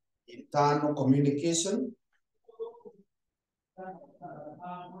 Internal communication.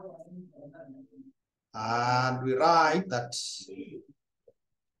 And we write that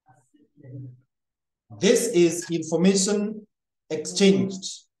this is information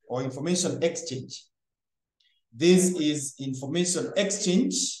exchanged or information exchange. This is information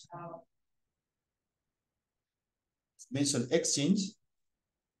exchange. Information exchange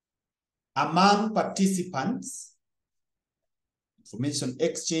among participants. Information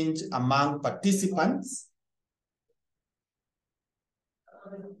exchange among participants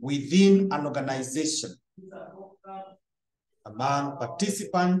within an organization. Among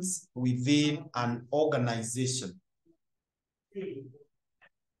participants within an organization.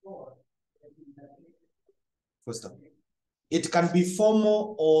 First of all, it can be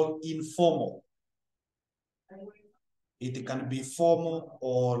formal or informal. It can be formal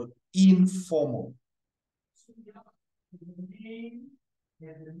or informal.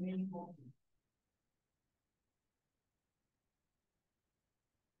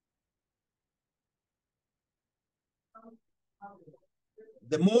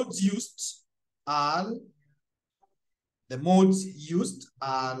 The modes used are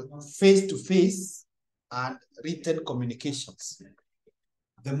face-to-face and written communications.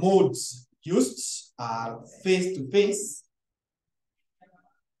 The modes used are face-to-face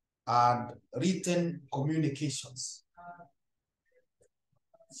and written communications.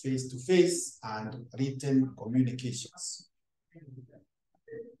 Face-to-face and written communications.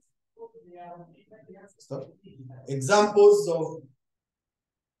 So, examples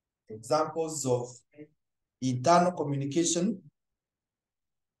of internal communication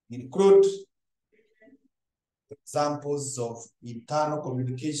include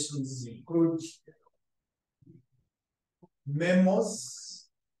memos,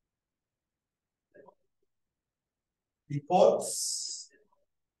 reports,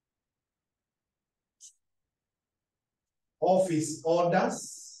 office orders,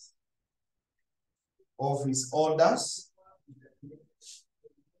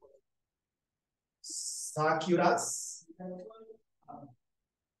 circulars,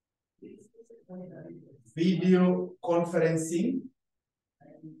 video conferencing,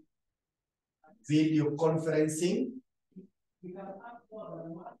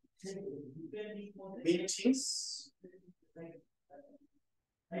 meetings.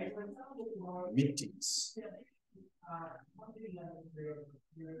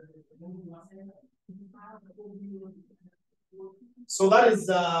 So that is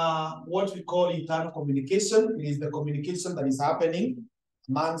what we call internal communication. It is the communication that is happening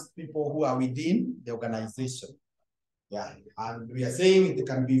amongst people who are within the organization. Yeah, and we are saying it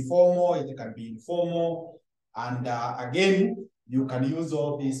can be formal, it can be informal, and again, you can use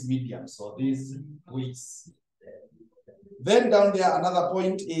all these mediums or these ways. Then down there, another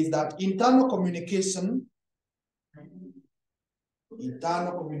point is that internal communication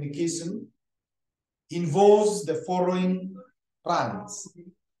involves the following plans,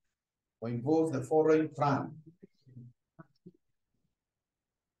 or involves the following plan.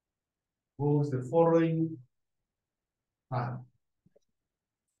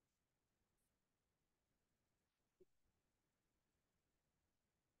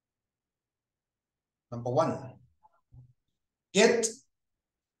 Number one, get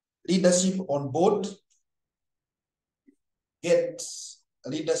leadership on board. Get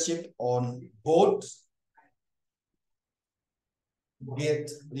leadership on board. Get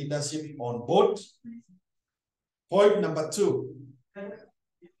leadership on board. Point number two,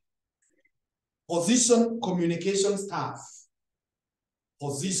 position communication staff.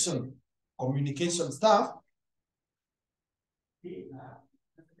 Position communication staff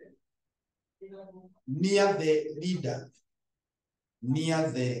near the leader. Near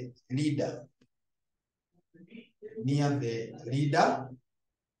the leader.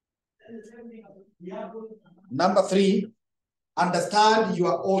 Number three, understand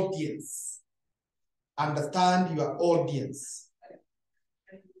your audience. Understand your audience.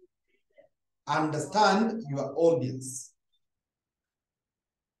 Understand your audience.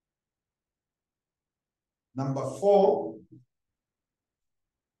 Number 4,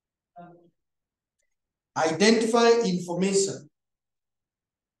 identify information.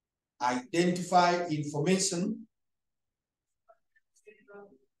 Identify information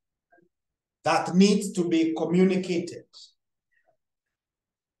that needs to be communicated.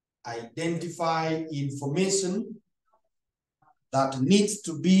 Identify information that needs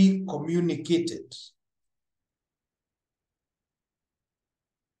to be communicated.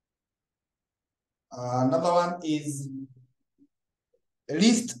 Another one is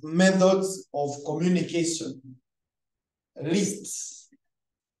list methods of communication. List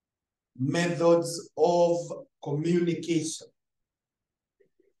methods of communication.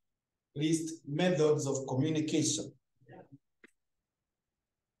 List methods of communication.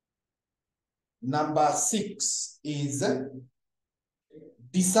 Number 6 is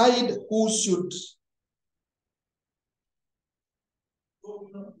decide who should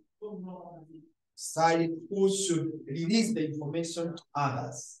release the information to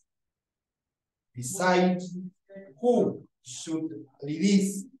others. Decide who should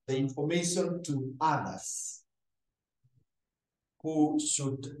release the information to others. Who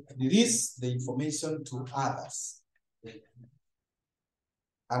should release the information to others.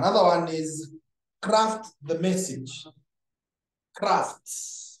 Another one is craft the message. Craft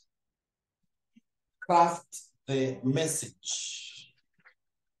the message.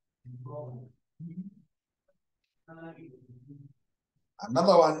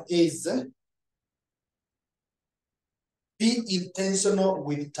 Another one is be intentional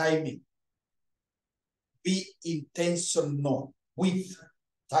with timing. Be intentional with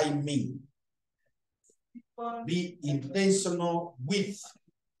timing. Be intentional with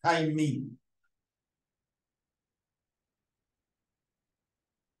timing.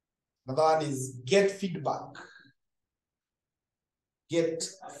 Another one is get feedback. Get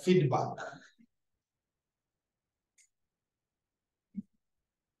feedback.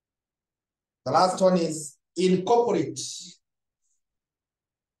 The last one is incorporate.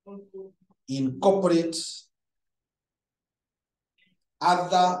 Incorporate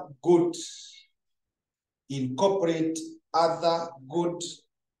other good. Incorporate other good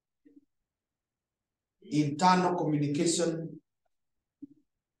internal communication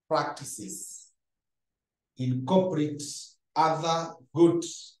practices. Incorporate other good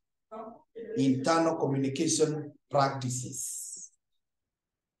internal communication practices.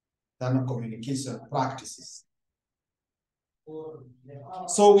 Internal communication practices.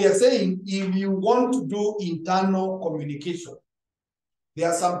 So we are saying if you want to do internal communication, there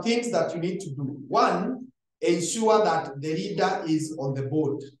are some things that you need to do. One, ensure that the leader is on the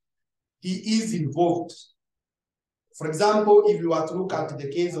board. He is involved. For example, if you are to look at the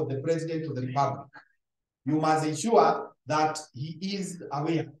case of the President of the Republic, you must ensure that he is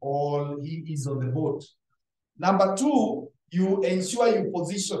aware or he is on the board. Number 2, you ensure you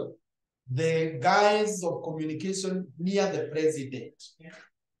position the guys of communication near the president.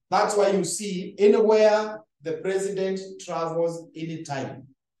 That's why you see anywhere the president travels anytime,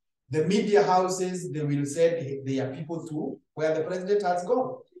 the media houses, they will send their people to where the president has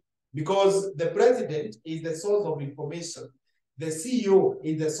gone. Because the president is the source of information. The CEO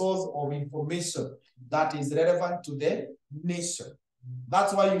is the source of information that is relevant to the nation.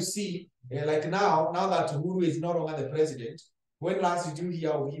 That's why you see, like now that Uhuru is no longer the president, when last did you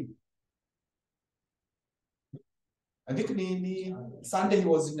hear of him? I think Sunday he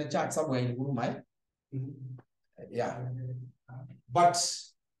was in a church somewhere in Gurumai. Yeah. But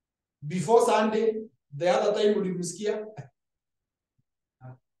before Sunday, the other time we didn't hear.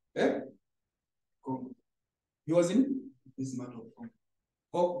 Eh? He was in this matter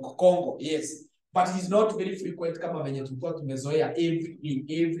of Congo, yes. But he's not very frequent kama venye tulikuwa tumezoea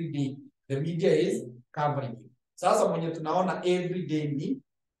every day. The media is covering him. Sasa mwenye tunaona every day ni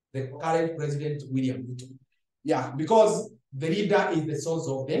the current president William Ruto. Yeah, because the leader is the source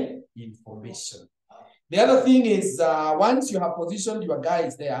of the information. The other thing is once you have positioned your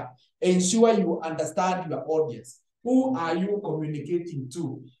guys there, ensure you understand your audience. Who are you communicating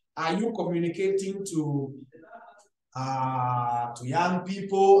to? Are you communicating to young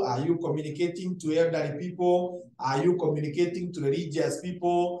people? Are you communicating to elderly people? Are you communicating to religious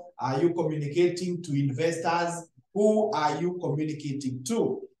people? Are you communicating to investors? Who are you communicating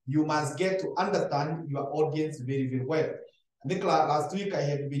to? You must get to understand your audience very, very well. I think last week I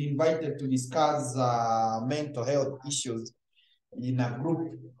had been invited to discuss mental health issues in a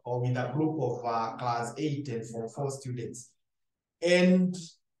group or with a group of class 8 and form 4 students. And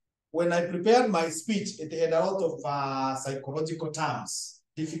when I prepared my speech, it had a lot of psychological terms,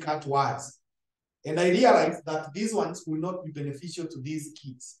 difficult words. And I realized that these ones will not be beneficial to these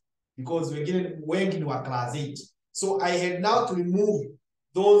kids because wengi ni wa class 8. So I had now to remove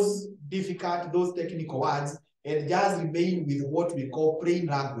those difficult, those technical words and just remain with what we call plain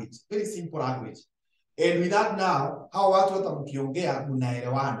language, very simple language. And with that now, how watu hata mkiongea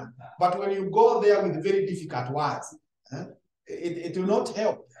mnaelewana. But when you go there with very difficult words, it will not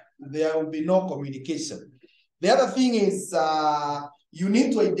help. There will be no communication. The other thing is you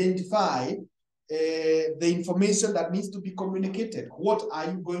need to identify the information that needs to be communicated. What are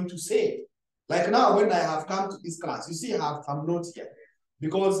you going to say? Like now, when I have come to this class, you see I have some notes here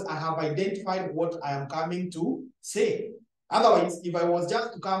because I have identified what I am coming to say. Otherwise, if I was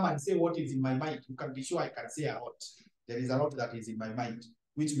just to come and say what is in my mind, you can be sure I can say a lot. There is a lot that is in my mind,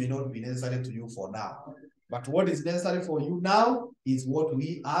 which may not be necessary to you for now. But what is necessary for you now is what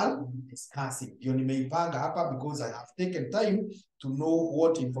we are discussing. You nimeipanga hapa because I have taken time to know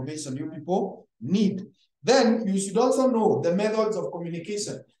what information you people need. Then you should also know the methods of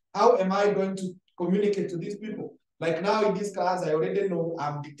communication. How am I going to communicate to these people? Like now in this class, I already know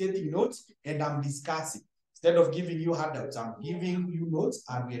I'm dictating notes and I'm discussing. Instead of giving you handouts, I'm giving you notes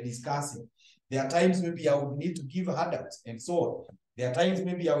and we are discussing. There are times maybe I would need to give handouts and so on. There are times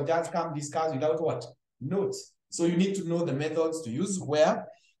maybe I will just come discuss without what? Notes. So you need to know the methods to use where.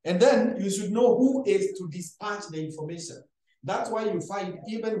 And then you should know who is to dispatch the information. That's why you find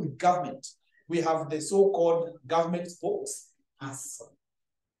even with government, we have the so-called government spokesperson.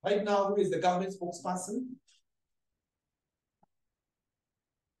 Right now, who is the government spokesperson?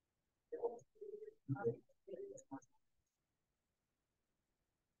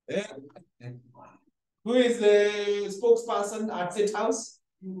 Who is the spokesperson at State House?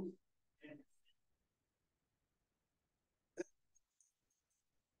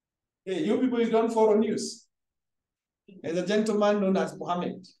 Hey, you people, you don't follow news. There's a gentleman known as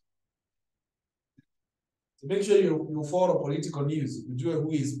Mohammed. So make sure you follow political news. You do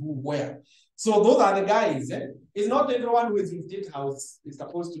who is who where. So those are the guys. It's not everyone who is in State House is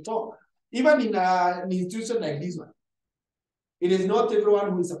supposed to talk. Even in an institution like this one, it is not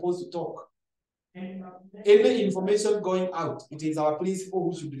everyone who is supposed to talk. Any information going out, it is our principal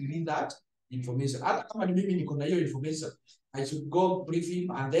who should release that information. Hata kama ni mimi niko na hiyo information, I should go brief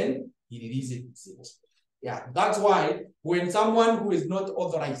him and then he releases it. Yeah, that's why when someone who is not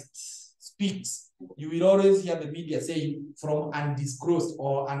authorized speaks, you will always hear the media saying from undisclosed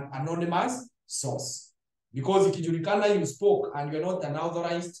or an anonymous source. Because ikijulikana you spoke and you're not an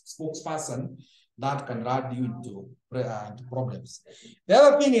authorized spokesperson, that can lead you into problems. The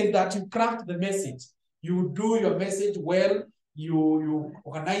other thing is that you craft the message. You do your message well, you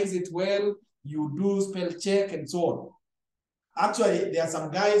organize it well, you do spell check and so on. Actually, there are some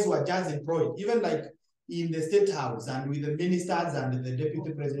guys who are just employed, even like in the State House and with the ministers and the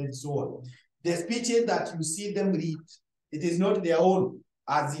deputy president and so on. The speeches that you see them read, it is not their own,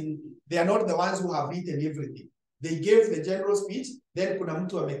 as in, they are not the ones who have written everything. They gave the general speech, then kuna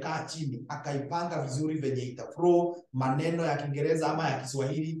mtu amekaa chini, akaipanga vizuri venye itaflow, maneno ya Kiingereza ama ya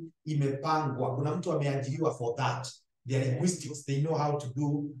Kiswahili imepangwa. Kuna mtu ameajiriwa for that. They are linguistics, they know how to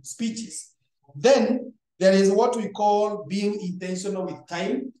do speeches. Then there is what we call being intentional with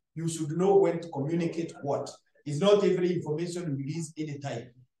time. You should know when to communicate what. It's not every information you release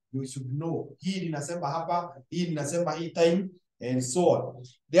anytime. You should know. Hii ninasema hapa, hii ninasema hii time, and so on.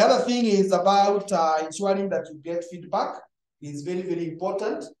 The other thing is about ensuring that you get feedback. It's very, very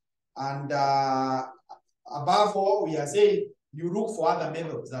important. And above all, we are saying you look for other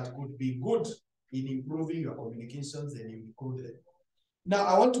methods that could be good in improving your communications and you include them. Now,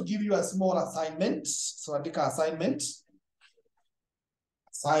 I want to give you a small assignment. So I take an assignment.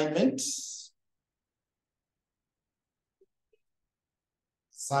 Assignment.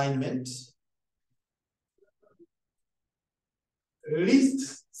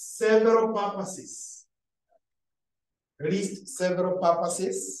 List several purposes. List several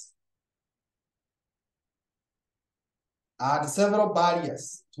purposes and several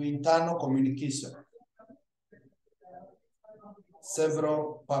barriers to internal communication.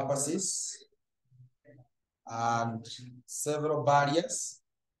 Several purposes and several barriers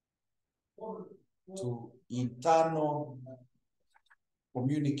to internal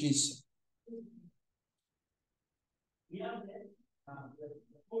communication.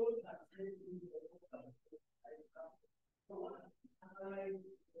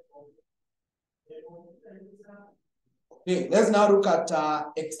 Okay, let's now look at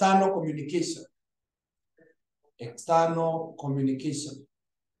external communication. External communication.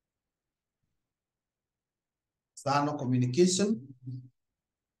 External communication.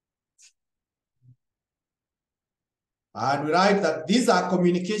 And we write that these are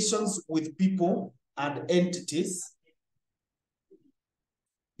communications with people and entities.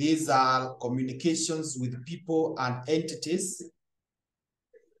 These are communications with people and entities.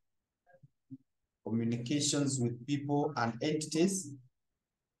 Communications with people and entities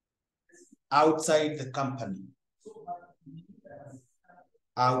outside the company.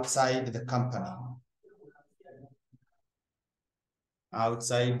 Outside the company.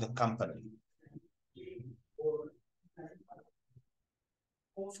 Outside the company.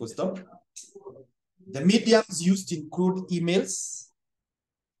 Full stop. The mediums used include emails.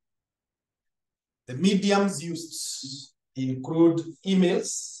 The mediums used include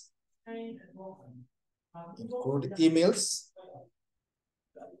emails. Include emails.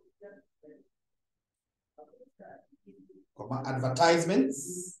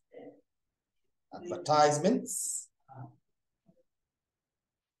 Advertisements. Advertisements.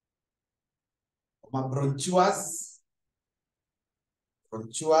 Brochures.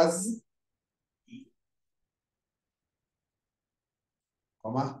 Brochures.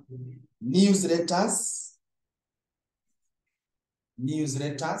 Newsletters.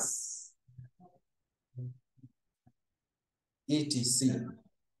 Newsletters. etc.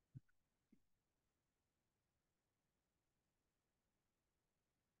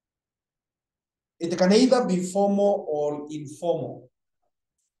 It can either be formal or informal.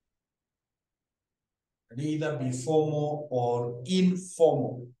 It can either be formal or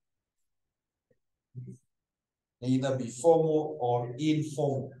informal. Either be formal or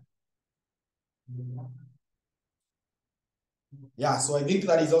informal. Yeah, so I think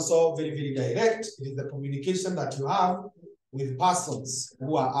that is also very, very direct. It is the communication that you have with persons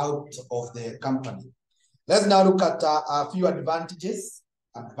who are out of the company. Let's now look at a few advantages.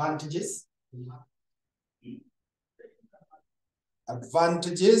 Advantages.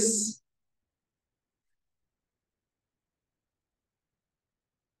 Advantages.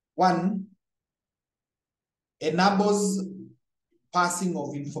 One, enables passing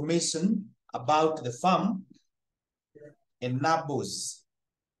of information about the firm. Enables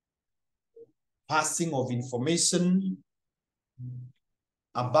passing of information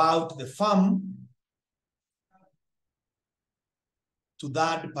about the firm to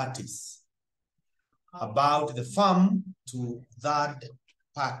third parties. About the firm to third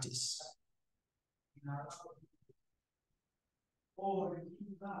parties.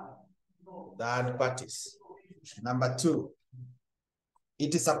 Third parties. Number two,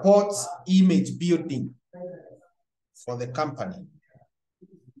 it supports image building for the company.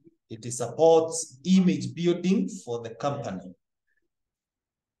 It supports image building for the company.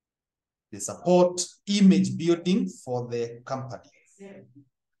 They support image building for the company.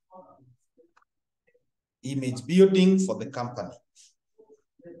 Image building for the company.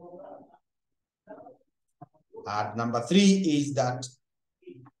 And number three is that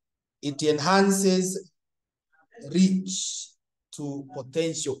it enhances reach to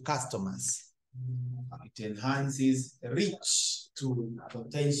potential customers. It enhances reach to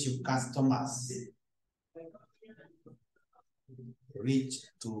potential customers. Reach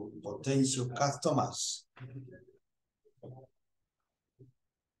to potential customers.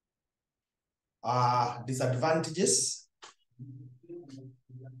 Disadvantages.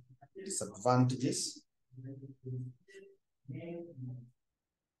 Disadvantages.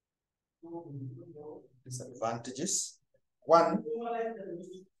 Disadvantages. One,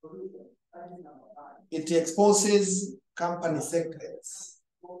 it exposes company secrets.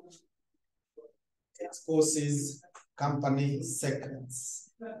 Exposes company secrets.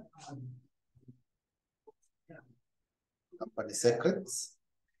 Company secrets.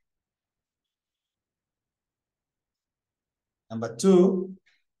 Number two,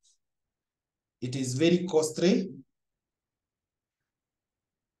 it is very costly.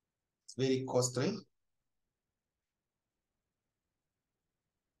 It's very costly.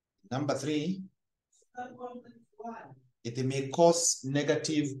 Number three, it may cause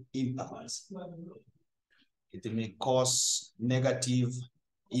negative impacts. It may cause negative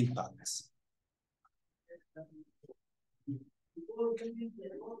impacts.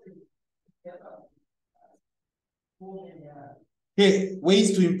 Okay,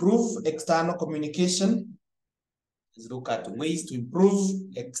 ways to improve external communication. Let's look at ways to improve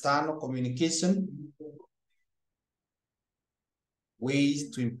external communication. Ways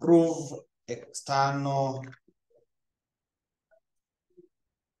to improve external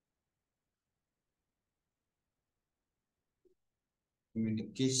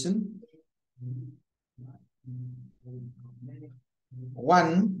communication.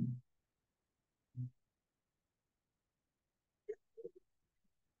 One,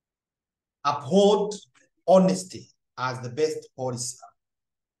 uphold honesty as the best policy.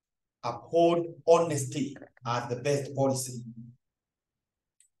 Uphold honesty as the best policy.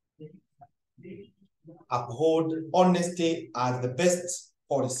 Uphold honesty as the best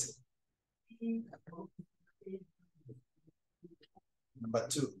policy. Number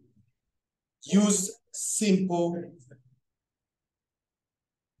 2, use simple,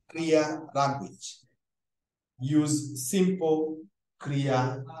 clear language. Use simple,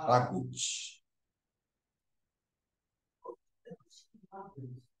 clear language.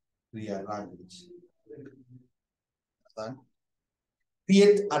 Clear language.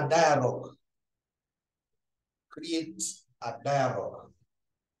 Create a dialogue. Create a dialogue.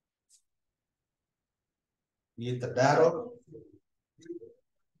 Create a dialogue.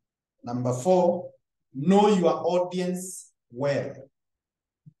 Number 4, know your audience well.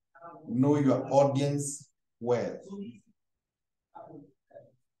 Know your audience well.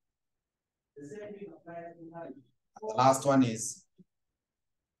 The last one is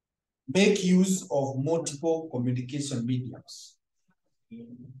make use of multiple communication mediums.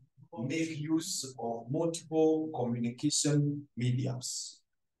 Make use of multiple communication mediums.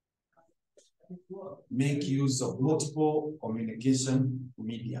 Make use of multiple communication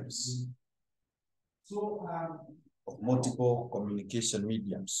mediums. Of multiple communication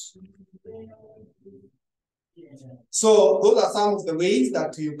mediums. So those are some of the ways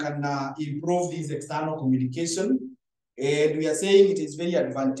that you can improve this external communication. And we are saying it is very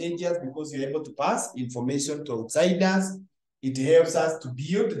advantageous because you're able to pass information to outsiders. It helps us to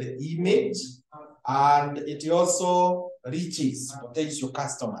build the image, and it also reaches potential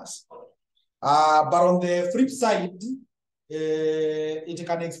customers. But on the flip side, it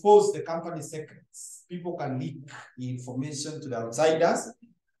can expose the company secrets. People can leak information to the outsiders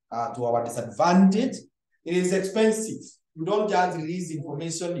to our disadvantage. It is expensive. You don't just release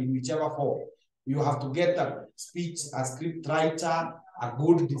information in whichever form. You have to get a speech, a script writer, a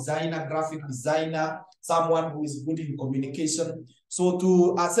good designer, graphic designer, someone who is good in communication. So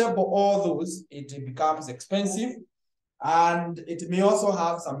to assemble all those, it becomes expensive, and it may also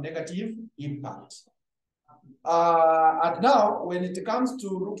have some negative impact. And now, when it comes to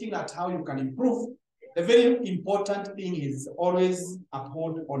looking at how you can improve, the very important thing is always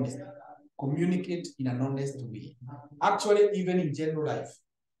uphold honesty. Communicate in an honest way. Actually, even in general life,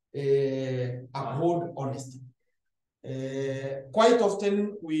 uphold honesty. Quite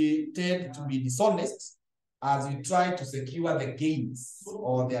often, we tend to be dishonest as we try to secure the gains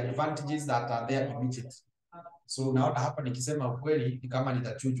or the advantages that are there immediately. So naona hapa nikisema ukweli ni kama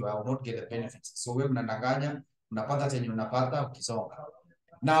nitachujwa, I will not get the benefits. So wewe mnadanganya, unapata chenye unapata ukisonga.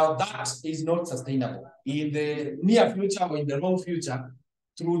 Now that is not sustainable. In the near future or in the long future,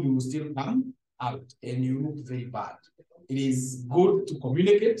 truth will still come out and you look very bad. It is good to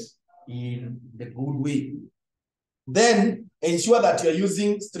communicate in the good way. Then ensure that you're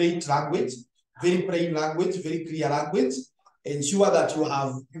using straight language, very plain language, very clear language. Ensure that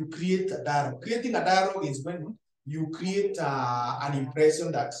you create a dialogue. Creating a dialogue is when you create an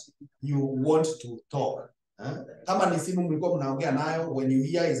impression that you want to talk. Kama ni simu mlikuwa mnaongea nayo, when you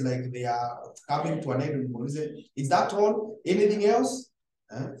hear is like they are coming to an end, is that all? Anything else?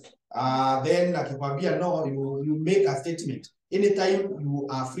 Then akikwambia no, you make a statement. Anytime you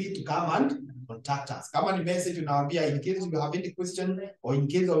are free to come and contact us. Kama ni message unawaambia, in case you have any question or in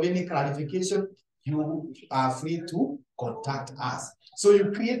case of any clarification, you are free to contact us. So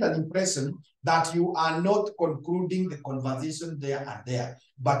you create an impression that you are not concluding the conversation there and there,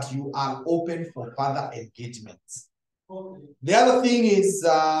 but you are open for further engagements. The other thing is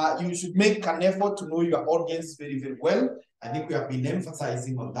you should make an effort to know your audience very, very well. I think we have been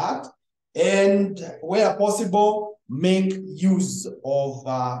emphasizing on that. And where possible, make use of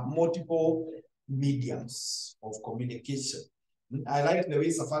multiple mediums of communication. I like the way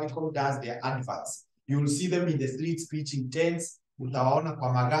Safaricom does their adverts. You'll see them in the streets preaching tents, utawaona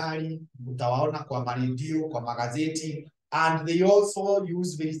kwa magari, utawaona kwa maredio, kwa magazeti, and they also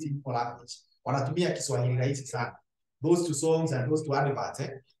use very simple language. Wanatumia Kiswahili rahisi sana. Those two songs and those two adverts,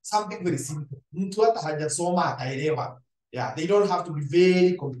 something very simple. Mtu hata hajasoma ataelewa. Yeah, they don't have to be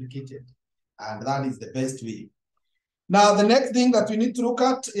very complicated. And that is the best way. Now, the next thing that we need to look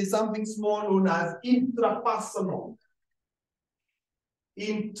at is something small known as intrapersonal.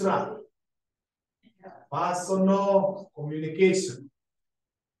 Intrapersonal communication.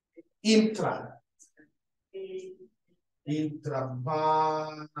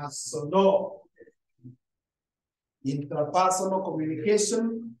 Intrapersonal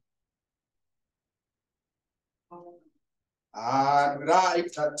communication. And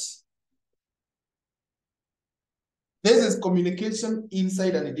right that this is communication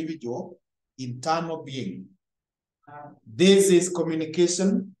inside an individual, internal being. This is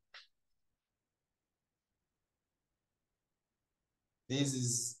communication. This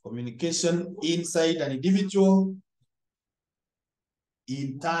is communication inside an individual,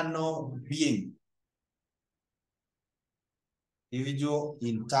 internal being. Individual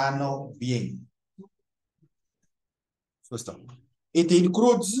internal being. First of all, it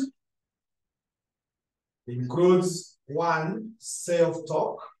includes one,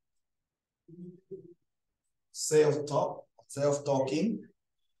 self-talk, self-talking,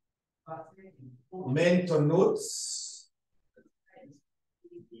 mental notes.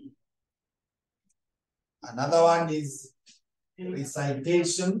 Another one is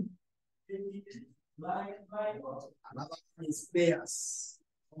recitation. Another one is prayers.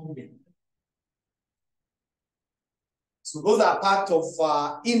 So those are part of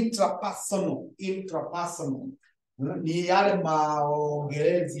intrapersonal. Ni yale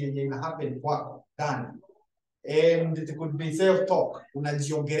maongelezi yenye ina happen kwako ndani. And it could be self-talk,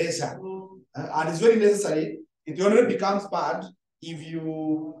 unajiongelesha. And it's very necessary. It only becomes bad if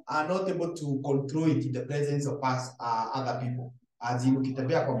you are not able to control it in the presence of other people. As in,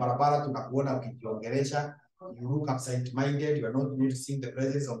 ukitembea kwa barabara tunakuona ukijiongelesha, you look absent-minded, you are not noticing the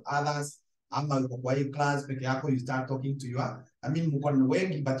presence of others. Ama uko kwa hii class peke yako, you start talking to mko ni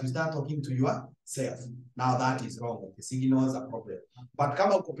wengi, but you start talking to yourself. Now that is wrong. The signals are problem. But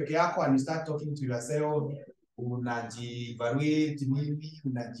kama uko peke yako and you start talking to yourself, unajivaluate nini,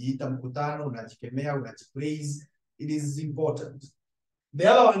 unajiita mkutano, unajikemea, unajipraise, it is important. The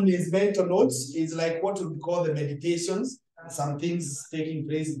other one is mental notes. It's like what we call the meditations. Some things taking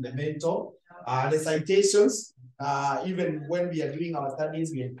place in the mental. Recitations. Even when we are doing our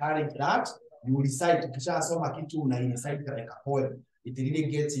studies, we encourage that. You recite, ukishasoma kitu recite like a poem. It really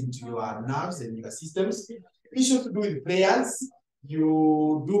gets into your nerves and your systems. Issues to do with prayers.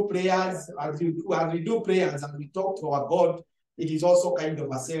 You do prayers, as we do prayers and we talk to our God, it is also kind of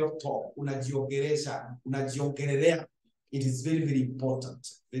a self-talk. Unajiongelesha, unajiongelelea. It is very, very important.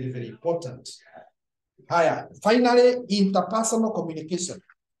 Very, very important. Higher. Finally, interpersonal communication.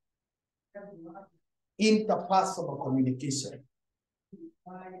 Interpersonal communication.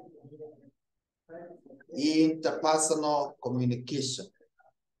 Interpersonal communication.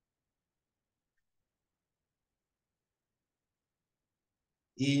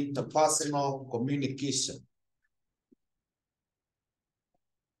 Interpersonal communication.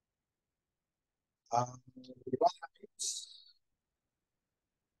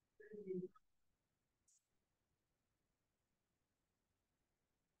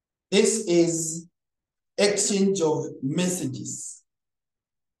 This is exchange of messages.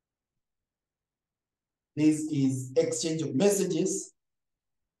 This is exchange of messages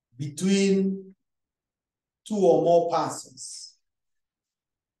between two or more persons.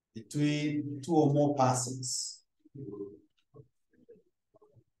 Between two or more persons.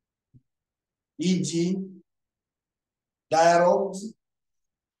 E.g., dialogues,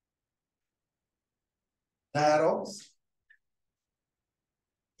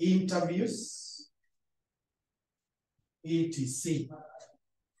 interviews, etc.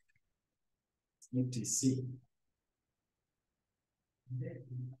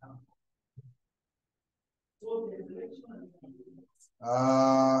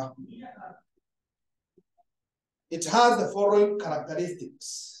 It has the following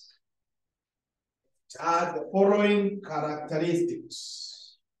characteristics. It has the following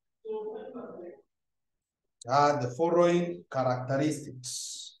characteristics. It has the following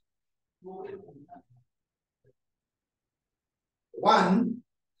characteristics. One,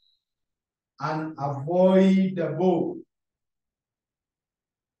 unavoidable.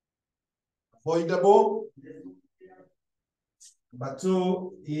 Avoidable. Number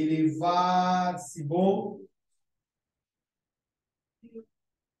two, irreversible.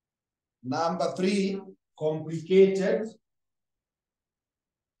 Number three, complicated.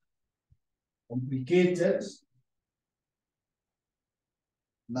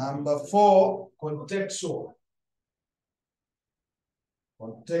 Number four, contextual.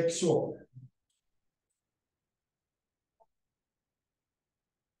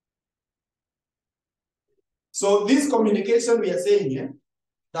 So this communication we are saying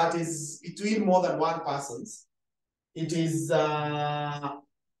that is between more than one persons, it is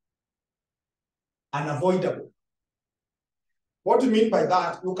unavoidable. What do you mean by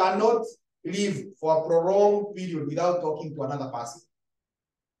that? You cannot live for a prolonged period without talking to another person.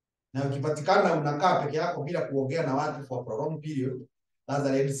 Na ukipatikana unakaa peke yako bila kuongea na watu for a prolonged period, that's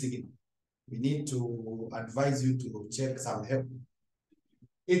a red signal. We need to advise you to check some help.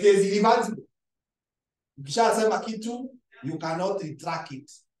 It is irreversible. Ukishasema kitu, you cannot retract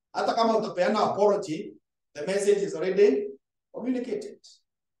it. Hata kama utapeana apology, the message is already communicated.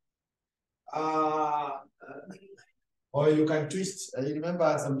 Or you can twist. I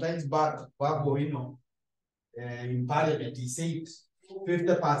remember sometimes back, in parliament, he said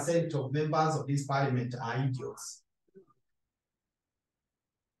 50% of members of this parliament are idiots.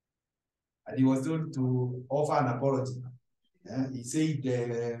 And he was told to offer an apology. He said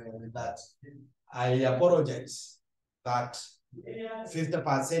that I apologize that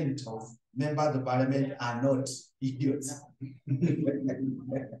 50% of members of parliament are not idiots.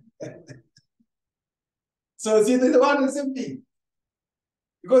 So see, the one the same thing.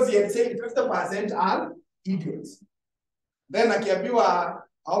 Because he had said 50% are idiots. Then akiambiwa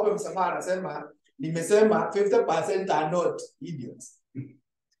aombe msamaha anasema nimesema 50% are not idiots.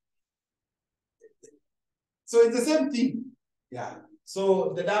 So it's the same thing. Yeah.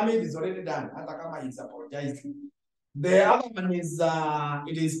 So the damage is already done. Hata kama he's apologizing. The other one is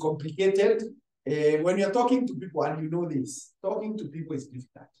it is complicated. When you're talking to people and you know this, talking to people is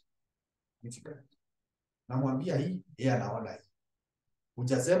difficult. Difficult. Namwambia hii, yeye anaona hii.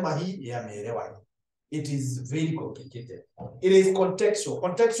 Hujasema hii, yeye ameelewa hii. It is very complicated. It is contextual.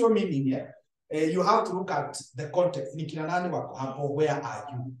 Contextual meaning, you have to look at the context. Ni kina nani wako hapo, where are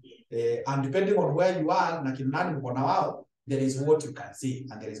you? And depending on where you are, na kina nani mko na wao, there is what you can say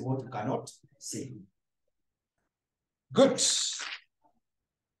and there is what you cannot say. Good.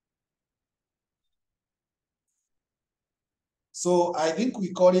 So I think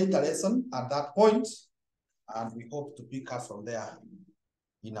we call it a lesson at that point, and we hope to pick up from there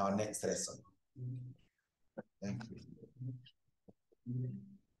in our next lesson. Thank you.